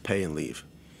can't I just pay and leave?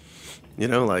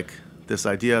 Like this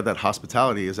idea that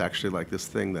hospitality is actually like this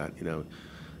thing that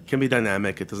can be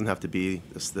dynamic. It doesn't have to be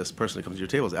this person that comes to your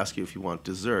table asks you if you want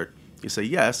dessert. You say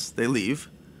yes, they leave.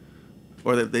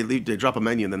 Or they leave, they drop a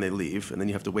menu and then they leave, and then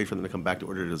you have to wait for them to come back to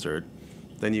order dessert.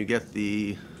 Then you get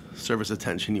the service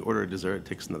attention. You order a dessert. It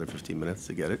takes another 15 minutes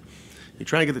to get it. You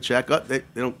try and get the check. Oh, they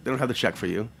don't have the check for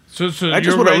you. So I just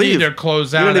you're wanna ready leave. to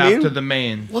close You know out what I mean? after the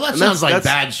main. Well, that And sounds like that's-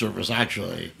 bad service,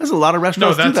 actually. There's a lot of No,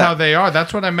 restaurants. that's do that. how they are.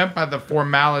 That's what I meant by the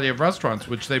formality of restaurants,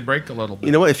 which they break a little bit.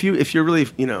 You know what? If you're really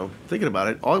thinking about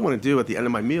it, all I want to do at the end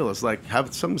of my meal is like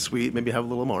have something sweet, maybe have a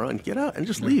little more, and get out and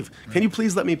just leave. Can you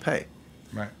please let me pay?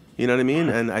 Right. You know what I mean?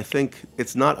 And I think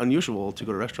it's not unusual to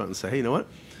go to a restaurant and say, hey, you know what?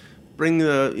 Bring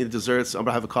the desserts. I'm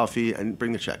gonna have a coffee and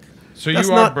bring the check. So That's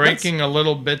you are not- breaking a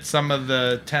little bit some of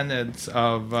the tenets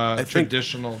of think-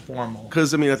 traditional formal.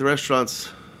 Because, at the restaurants,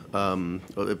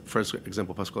 for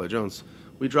example, Pasquale Jones,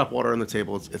 we drop water on the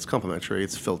table. It's complimentary.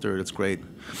 It's filtered. It's great.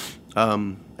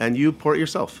 And you pour it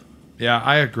yourself. Yeah,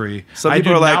 I agree. Some I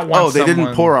people do are like, not want oh, they didn't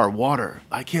someone- pour our water.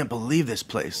 I can't believe this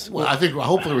place. Well, I think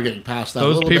hopefully we're getting past that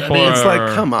Those a little bit. people It's are-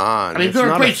 like, come on. I mean, it's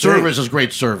not a great thing. service is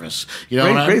great service.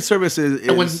 Great service is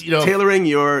and when, tailoring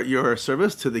your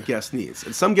service to the guest needs.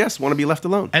 And some guests want to be left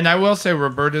alone. And I will say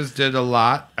Roberta's did a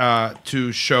lot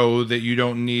to show that you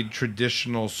don't need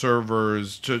traditional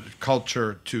servers to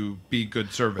culture to be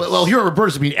good service. Well, here at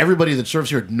Roberta's, everybody that serves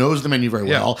here knows the menu very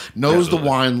Yeah. well, knows the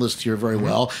wine list here very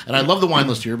well, and I love the wine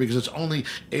list here because it's only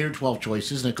 8 or 12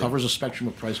 choices and it covers a spectrum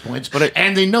of price points.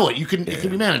 And they know it. It can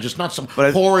be managed. It's not some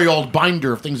hoary old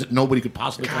binder of things that nobody could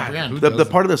possibly comprehend. The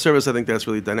part of the service I think that's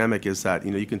really dynamic is that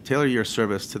you can tailor your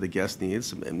service to the guest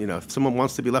needs. And if someone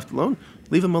wants to be left alone,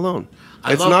 leave them alone.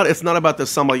 It's not about the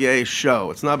sommelier show.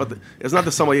 It's not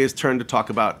the sommelier's turn to talk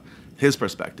about his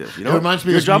perspective. It reminds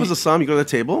me your of job me- as a somm. You go to the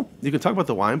table. You can talk about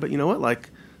the wine, but you know what? Like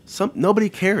nobody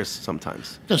cares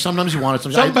sometimes. Sometimes you want it.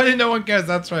 Sometimes no one cares.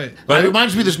 That's right. But it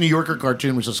reminds me of this New Yorker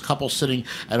cartoon, which is this couple sitting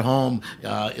at home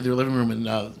in their living room, and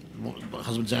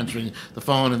husband's answering the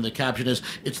phone, and the caption is,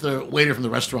 "It's the waiter from the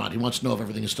restaurant. He wants to know if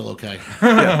everything is still okay."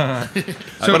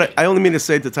 But I only mean to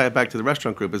say, to tie it back to the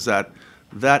restaurant group, is that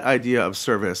idea of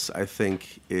service, I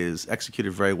think, is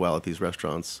executed very well at these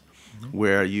restaurants,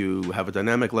 where you have a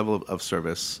dynamic level of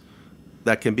service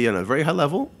that can be on a very high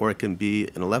level, or it can be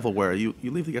in a level where you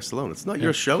leave the guests alone. It's not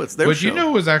your show; it's their What show. you know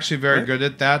who was actually very good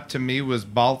at that to me was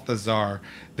Balthazar.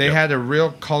 They had a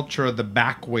real culture of the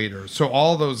back waiter. So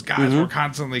all those guys were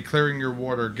constantly clearing your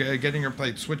water, getting your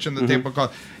plate, switching the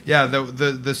tablecloth. Yeah,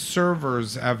 the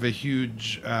servers have a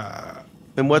huge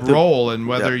role in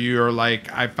whether you're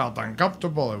like, I felt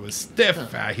uncomfortable, it was stiff,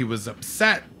 he was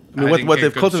upset. What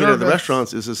they've cultivated at the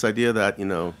restaurants is this idea that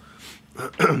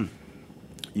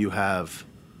you have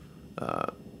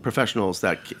professionals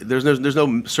that there's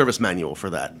no service manual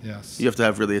for that. Yes. You have to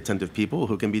have really attentive people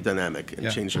who can be dynamic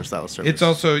and change their style of service. It's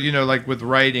also, like with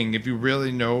writing, if you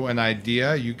really know an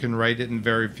idea, you can write it in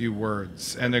very few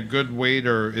words. And a good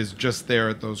waiter is just there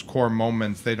at those core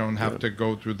moments. They don't have to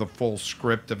go through the full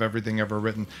script of everything ever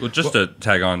written. Well, to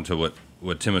tag on to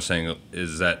what Tim was saying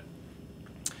is that,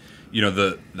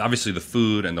 obviously the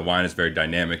food and the wine is very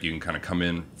dynamic. You can kind of come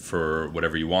in for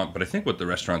whatever you want, but I think what the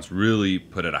restaurants really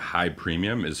put at a high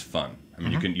premium is fun. I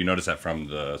mean, you notice that from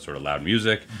the sort of loud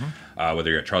music,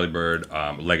 whether you're at Charlie Bird,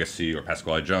 Legacy, or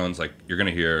Pasquale Jones, like you're going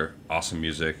to hear awesome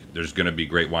music. There's going to be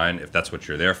great wine if that's what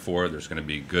you're there for. There's going to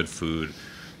be good food,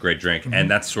 great drink, and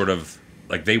that's sort of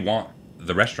like they want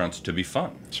the restaurants to be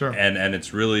fun. Sure. And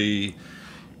it's really.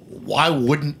 Why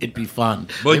wouldn't it be fun?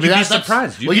 Well, you'd be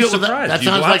surprised. You'd be surprised. That you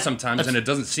go sounds out like sometimes, and it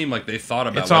doesn't seem like they thought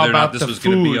about It's all whether or not about this the was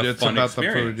going to food. be a It's fun about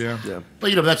experience. the food, yeah.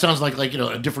 But that sounds like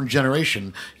a different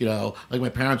generation. Like my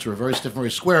parents were very stiff,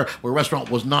 very square. Where a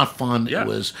restaurant was not fun. Yeah. It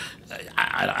was,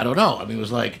 I don't know. I mean, it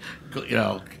was like,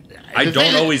 I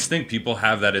don't always think people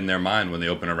have that in their mind when they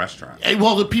open a restaurant.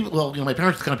 Well, my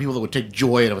parents are the kind of people that would take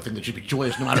joy out of a thing that should be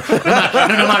joyous, no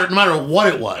matter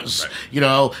what it was.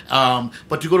 Right.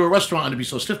 But to go to a restaurant and to be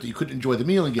so stiff that you couldn't enjoy the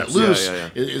meal and get loose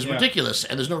is Yeah. ridiculous.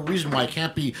 And there's no reason why it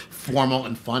can't be formal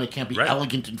and fun. It can't be Right.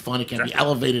 elegant and fun. It can't be Exactly.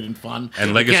 elevated and fun.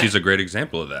 And Legacy's a great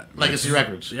example of that. Legacy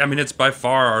Records. Yeah, I mean, it's by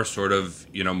far our sort of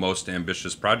most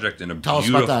ambitious project in a Tell us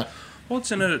beautiful. about that. Well,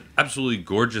 it's in an absolutely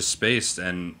gorgeous space,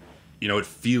 and it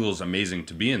feels amazing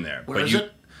to be in there. Where is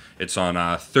it? It's on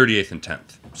 38th and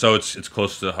 10th, so it's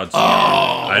close to Hudson. Oh,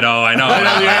 I know.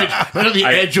 Right on the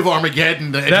edge of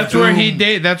Armageddon. That's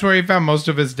where That's where he found most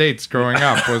of his dates growing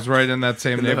up. Was right in that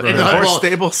same In neighborhood. the horse Well,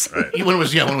 stables. when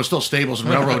it was still stables and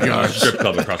railroad yards. Strip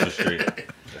club across the street.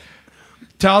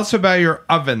 Tell us about your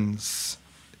ovens.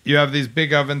 You have these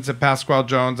big ovens at Pasquale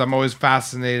Jones. I'm always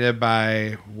fascinated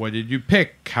by what did you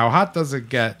pick? How hot does it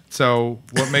get? So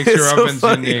what makes your It's so ovens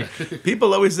funny. unique?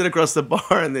 People always sit across the bar,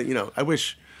 and then I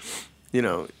wish, you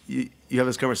have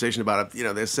this conversation about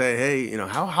it. They say, hey,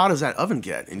 how hot does that oven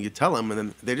get? And you tell them, and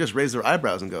then they just raise their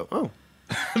eyebrows and go, oh.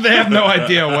 They have no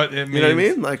idea what it means. You know what I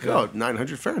mean? Like,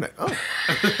 900 Fahrenheit. Oh,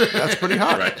 that's pretty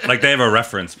hot. Right. Like they have a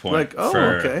reference point. Like, oh,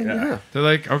 for, okay, yeah. They're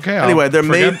like, okay. Anyway, they're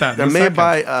forget made. that in They're a made second.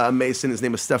 by a mason. His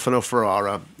name is Stefano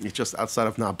Ferrara. He's just outside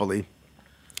of Napoli.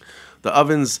 The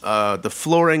ovens, the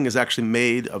flooring is actually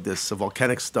made of this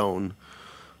volcanic stone.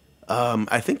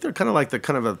 I think they're kind of like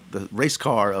the race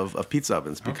car of pizza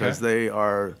ovens because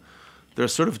they're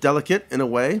sort of delicate in a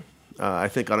way. I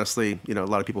think honestly, a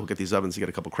lot of people who get these ovens, you get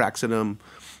a couple cracks in them,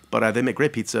 but they make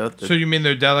great pizza. So you mean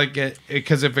they're delicate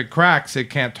because if it cracks, it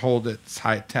can't hold its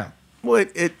high temp. Well,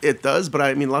 it does, but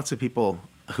I mean, lots of people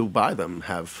who buy them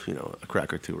have a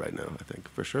crack or two right now. I think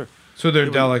for sure. So they're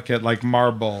delicate, like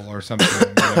marble or something.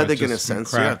 I think in a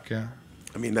sense, crack, yeah.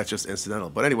 I mean, that's just incidental.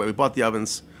 But anyway, we bought the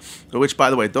ovens, which, by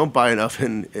the way, don't buy an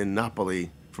oven in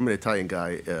Napoli from an Italian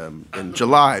guy in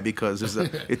July because there's an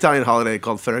Italian holiday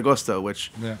called Ferragosto,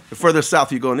 which the further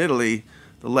south you go in Italy,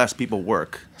 the less people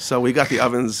work. So we got the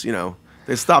ovens,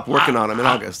 they stopped working on them in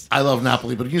August. I love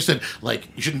Napoli, but you said,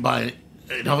 you shouldn't buy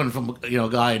an oven from a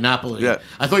guy in Napoli. Yeah.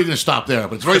 I thought you were going to stop there,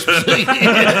 but it's very specific.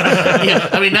 Yeah,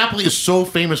 I mean, Napoli is so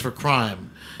famous for crime.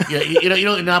 Yeah,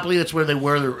 in Napoli, that's where they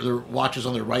wear their watches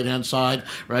on their right hand side,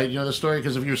 right? You know the story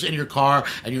because if you're in your car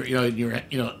and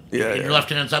your left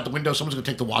hand's out the window, someone's gonna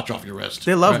take the watch off your wrist.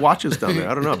 They love watches down there.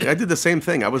 I don't know. I did the same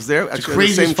thing. I was there. It's the actually, on the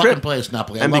craziest same fucking trip. place,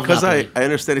 Napoli. And love because Napoli. I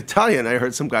understood Italian, I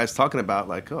heard some guys talking about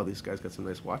these guys got some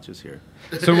nice watches here.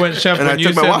 So when Chef, And when I you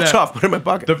took my said watch that off, put it in my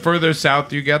pocket. the further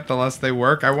south you get, the less they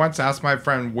work. I once asked my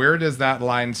friend, where does that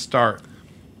line start?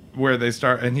 Where they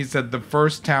start, and he said the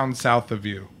first town south of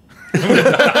you.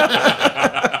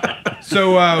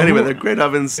 So Anyway, they're great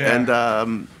ovens, Yeah.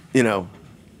 and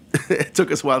it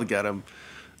took us a while to get them.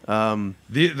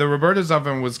 the Roberta's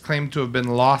oven was claimed to have been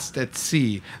lost at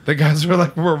sea. The guys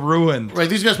were ruined. Right,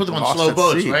 these guys put them on Lost slow at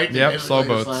boats, sea. right? Yep, It's slow like-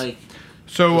 boats.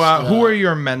 So who are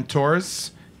your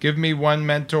mentors? Give me one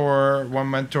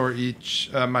mentor each.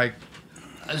 Mike,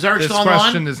 Is Eric this still on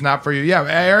question is not for you. Yeah,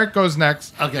 Eric goes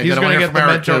next. Okay, he's good. I going to wanna hear get the from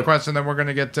Eric, mentor too. question, then we're going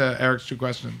to get to Eric's two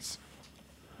questions.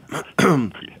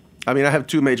 I mean, I have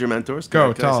two major mentors.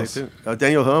 Go, Can I tell say us. two?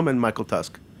 Daniel Humm and Michael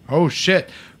Tusk. Oh, shit.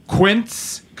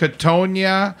 Quince,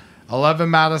 Catonia, 11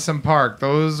 Madison Park.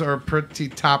 Those are pretty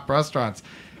top restaurants.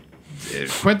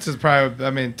 Quince is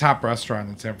probably, top restaurant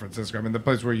in San Francisco. I mean, the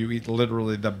place where you eat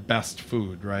literally the best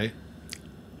food, right?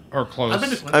 Or close. I've been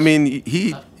to Quince. I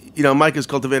mean, Mike has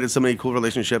cultivated so many cool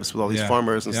relationships with all these Yeah.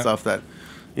 farmers and Yeah. stuff that,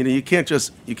 you can't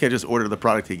just order the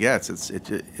product he gets.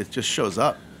 It just shows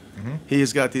up. Mm-hmm.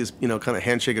 He's got these, kind of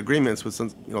handshake agreements with some,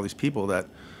 these people that,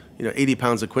 80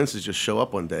 pounds of quinces just show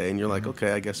up one day, and you're like,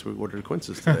 okay, I guess we ordered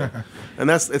quinces today. And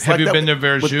it's Have like you that been to with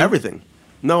Verjus? everything.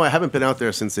 No, I haven't been out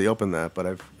there since they opened that, but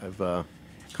I've kind And of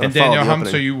followed Daniel the Hum,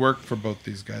 opening. so you work for both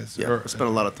these guys. Yeah, I spent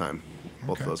a lot of time with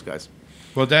both of those guys.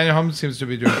 Well, Daniel Hum seems to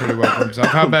be doing pretty well for himself.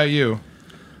 How about you?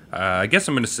 I guess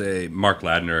I'm going to say Mark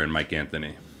Ladner and Mike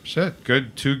Anthony. Shit,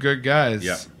 good. Two good guys.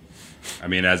 Yeah. I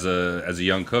mean, as a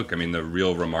young cook, I mean, the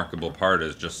real remarkable part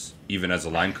is just even as a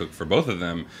line cook for both of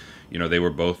them, you know, they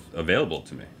were both available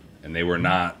to me, and they were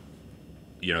not,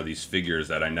 you know, these figures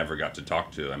that I never got to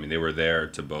talk to. I mean, they were there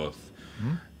to both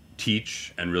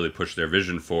teach and really push their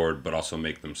vision forward, but also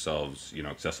make themselves, you know,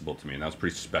 accessible to me. And that was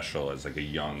pretty special as like a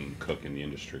young cook in the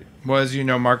industry. Well, as you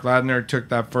know, Mark Ladner took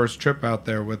that first trip out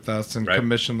there with us and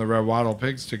commissioned the Red Wattle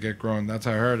pigs to get grown. That's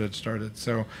how Heritage started.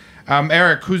 So,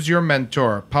 Eric, who's your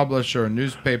mentor, publisher,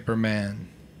 newspaper man?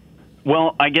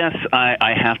 Well, I guess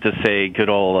I have to say good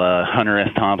old Hunter S.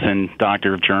 Thompson,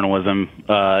 doctor of journalism.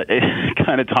 It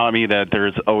kind of taught me that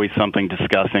there's always something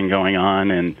disgusting going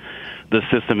on, and the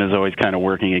system is always kind of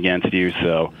working against you.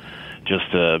 So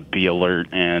just be alert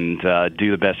and do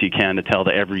the best you can to tell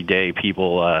the everyday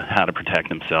people how to protect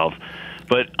themselves.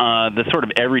 But the sort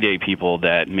of everyday people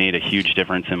that made a huge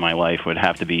difference in my life would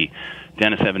have to be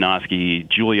Dennis Evanosky,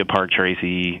 Julia Park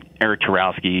Tracy, Eric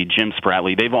Tarowski, Jim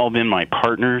Spratley. They've all been my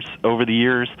partners over the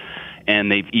years,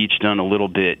 and they've each done a little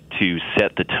bit to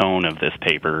set the tone of this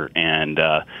paper, and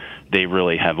they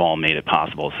really have all made it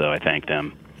possible, so I thank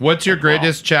them. What's your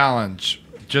greatest challenge?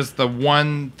 Just the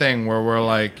one thing where we're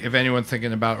like, if anyone's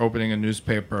thinking about opening a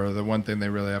newspaper, the one thing they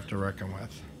really have to reckon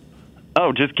with.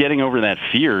 Oh, just getting over that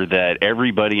fear that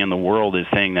everybody in the world is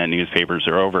saying that newspapers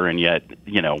are over, and yet,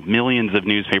 you know, millions of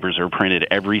newspapers are printed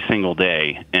every single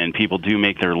day, and people do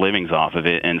make their livings off of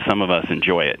it, and some of us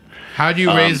enjoy it. How do you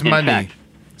raise money? Fact,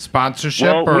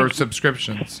 Sponsorship or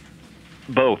subscriptions?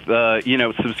 Both. You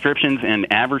know, subscriptions and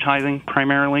advertising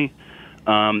primarily.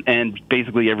 And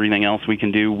basically everything else we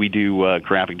can do. We do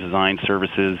graphic design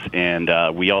services, and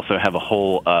we also have a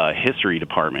whole history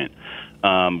department.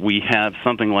 We have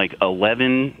something like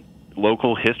 11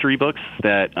 local history books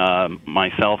that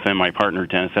myself and my partner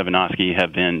Dennis Evanosky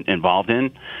have been involved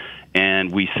in,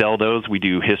 and we sell those. We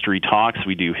do history talks.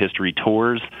 We do history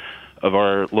tours of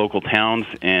our local towns,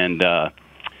 and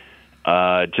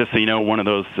just so you know, one of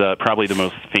those, probably the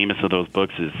most famous of those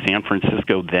books is San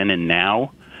Francisco Then and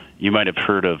Now. You might have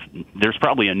heard of, there's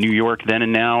probably a New York Then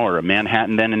and Now or a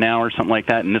Manhattan Then and Now or something like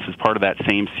that, and this is part of that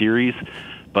same series.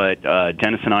 But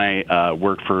Dennis and I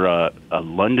work for a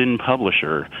London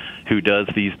publisher who does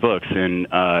these books, and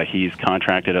he's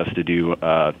contracted us to do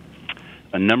a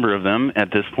number of them at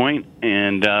this point,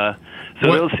 and so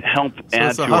those help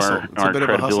add to our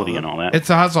credibility and all that.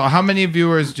 It's a hustle. How many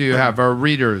viewers do you have, or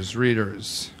readers?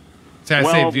 See, I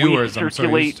say viewers, I'm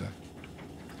so used to.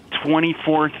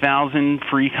 24,000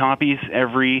 free copies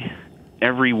every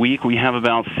week. We have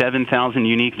about 7,000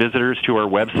 unique visitors to our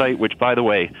website, which, by the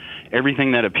way,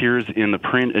 everything that appears in the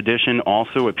print edition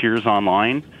also appears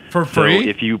online. For free? So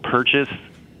if you purchase,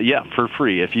 for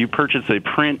free. If you purchase a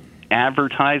print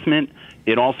advertisement,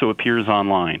 it also appears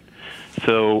online.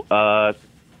 So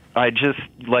I'd just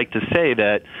like to say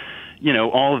that, you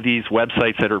know, all of these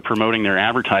websites that are promoting their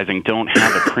advertising don't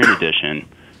have a print edition.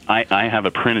 I have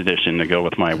a print edition to go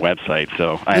with my website,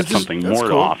 so I have something more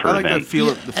to offer. I like than the feel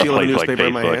of newspaper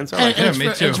in my hands.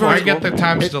 Me too. I get the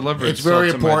Times delivered. It's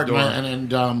very important,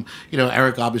 and you know,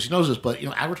 Eric obviously knows this, but you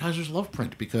know, advertisers love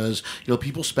print because you know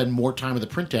people spend more time with a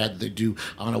print ad than they do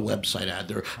on a website ad.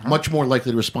 They're much more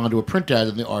likely to respond to a print ad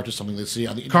than they are to something they see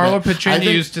on the internet. Carlo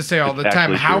Petrini used to say all the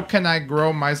time, "How can I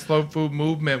grow my slow food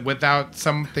movement without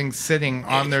something sitting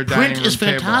on their dining room table?" Print is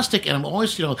fantastic, and I'm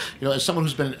always, you know, as someone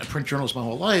who's been a print journalist my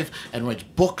whole life and writes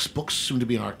books soon to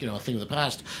be a thing of the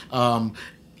past.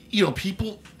 You know,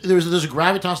 people. There's a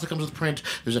gravitas that comes with print.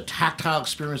 There's a tactile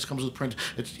experience that comes with print.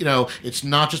 It's, you know, it's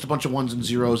not just a bunch of ones and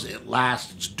zeros. It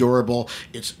lasts. It's durable.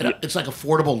 It's like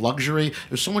affordable luxury.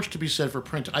 There's so much to be said for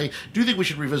print. I do think we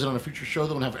should revisit on a future show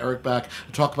though and have Eric back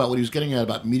to talk about what he was getting at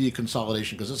about media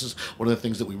consolidation, because this is one of the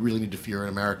things that we really need to fear in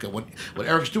America. What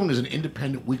Eric's doing is an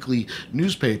independent weekly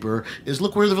newspaper. Is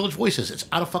look where the Village Voice is. It's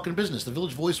out of fucking business. The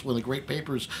Village Voice, one of the great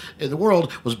papers in the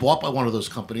world, was bought by one of those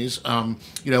companies.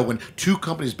 You know, when two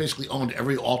companies basically owned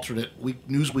every alternate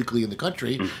news weekly in the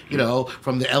country, you know,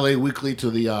 from the LA Weekly to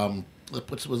the what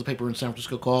was the paper in San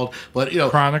Francisco called? But you know,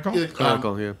 Chronicle, yeah.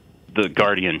 The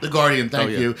Guardian. The Guardian,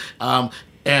 thank you.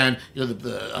 And you know,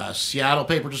 the Seattle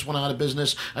paper just went out of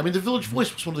business. I mean, the Village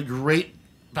Voice was one of the great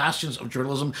bastions of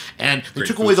journalism, and they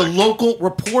took away the local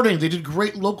reporting. They did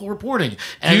great local reporting,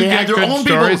 and they had their own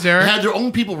people. They had their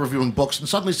own people reviewing books, and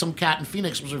suddenly some cat in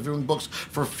Phoenix was reviewing books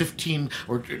for 15,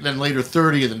 or then later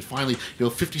 30, and then finally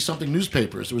 50-something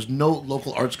newspapers. There was no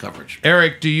local arts coverage.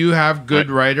 Eric, do you have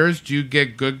good writers? Do you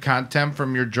get good content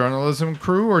from your journalism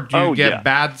crew, or do you get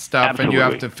bad stuff and you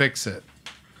have to fix it?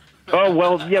 Oh,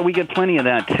 well, yeah, we get plenty of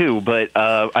that, too. But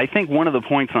I think one of the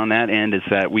points on that end is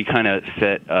that we kind of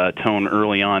set a tone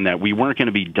early on that we weren't going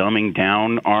to be dumbing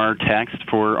down our text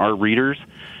for our readers.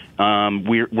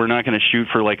 We're not going to shoot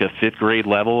for like a 5th grade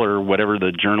level or whatever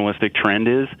the journalistic trend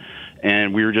is.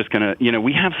 And we were just going to,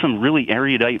 we have some really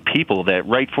erudite people that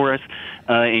write for us,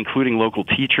 including local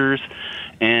teachers.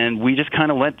 And we just kind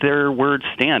of let their words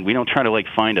stand. We don't try to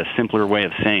find a simpler way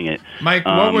of saying it. Mike,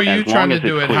 what were you trying to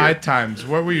do at High Times?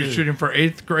 What were you shooting for?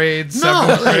 8th grade,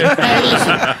 7th grade?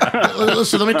 Hey,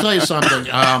 listen, let me tell you something.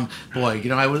 Boy,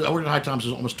 I worked at High Times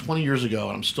almost 20 years ago,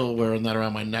 and I'm still wearing that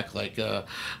around my neck like a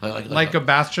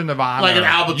bastion of honor. Like an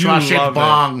albatross-shaped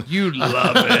bong. You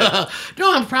love it.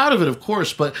 No, I'm proud of it, of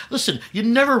course. But listen, you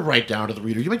never write down to the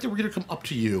reader. You make the reader come up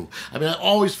to you. I mean, I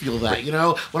always feel that.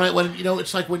 When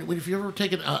it's like when if you ever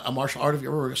taken a martial art, if you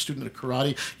ever were a student of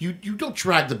karate, you don't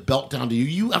drag the belt down to you.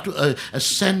 You have to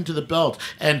ascend to the belt,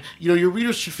 and your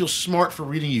readers should feel smart for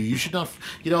reading you. You should not,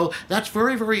 that's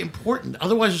very, very important.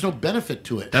 Otherwise, there's no benefit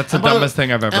to it. That's the dumbest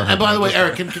thing I've ever heard. And by the way,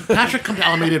 Eric, can Patrick come to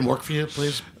Alameda and work for you,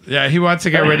 please? Yeah, he wants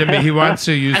to get rid of me. He wants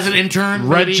to use as an intern,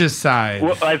 regicide.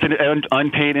 Well, as an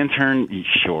unpaid intern,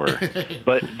 sure.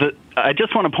 But I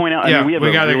just want to point out. We have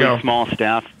a really small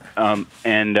staff,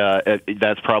 and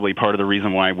that's probably part of the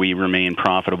reason why we remain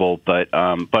profitable. But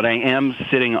I am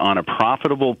sitting on a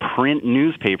profitable print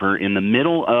newspaper in the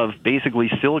middle of basically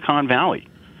Silicon Valley.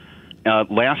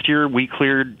 Last year, we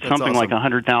cleared something like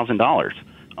 $100,000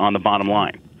 on the bottom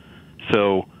line.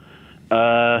 So.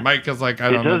 Mike is like, I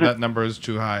don't know, that number is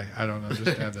too high. I don't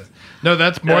understand it. No,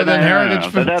 that's more than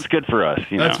Heritage. But that's good for us.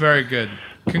 That's very good.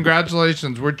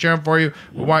 Congratulations. We're cheering for you.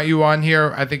 We want you on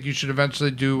here. I think you should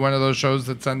eventually do one of those shows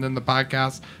that send in the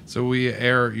podcast so we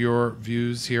air your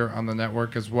views here on the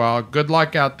network as well. Good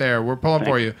luck out there. We're pulling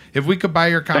for you. If we could buy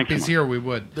your copies here, we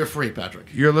would. They're free, Patrick.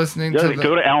 You're listening to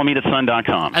Go to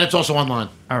alamedasun.com. And it's also online.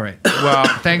 All right. Well,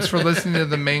 thanks for listening to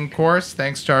the main course.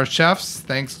 Thanks to our chefs.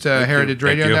 Thanks to Heritage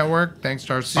Radio Network. Thanks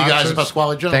to our sponsors. See you guys at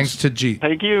Pasquale Jones. Thanks to G.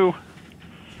 Thank you.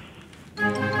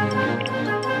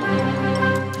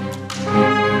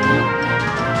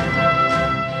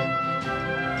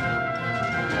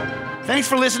 Thanks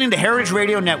for listening to Heritage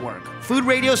Radio Network, food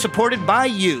radio supported by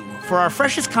you. For our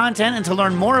freshest content and to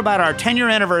learn more about our 10-year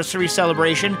anniversary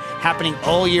celebration happening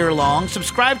all year long,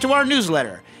 subscribe to our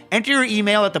newsletter. Enter your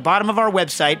email at the bottom of our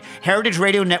website,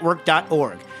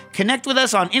 heritageradionetwork.org. Connect with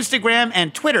us on Instagram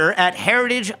and Twitter at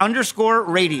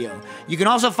heritage_radio. You can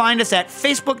also find us at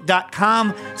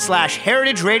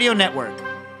facebook.com/Heritage Radio Network.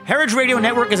 Heritage Radio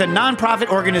Network is a nonprofit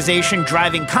organization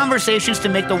driving conversations to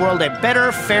make the world a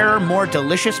better, fairer, more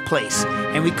delicious place.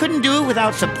 And we couldn't do it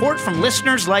without support from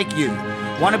listeners like you.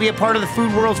 Want to be a part of the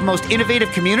food world's most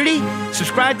innovative community?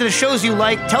 Subscribe to the shows you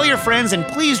like, tell your friends, and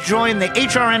please join the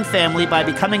HRN family by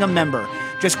becoming a member.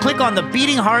 Just click on the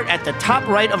beating heart at the top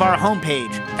right of our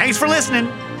homepage. Thanks for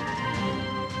listening.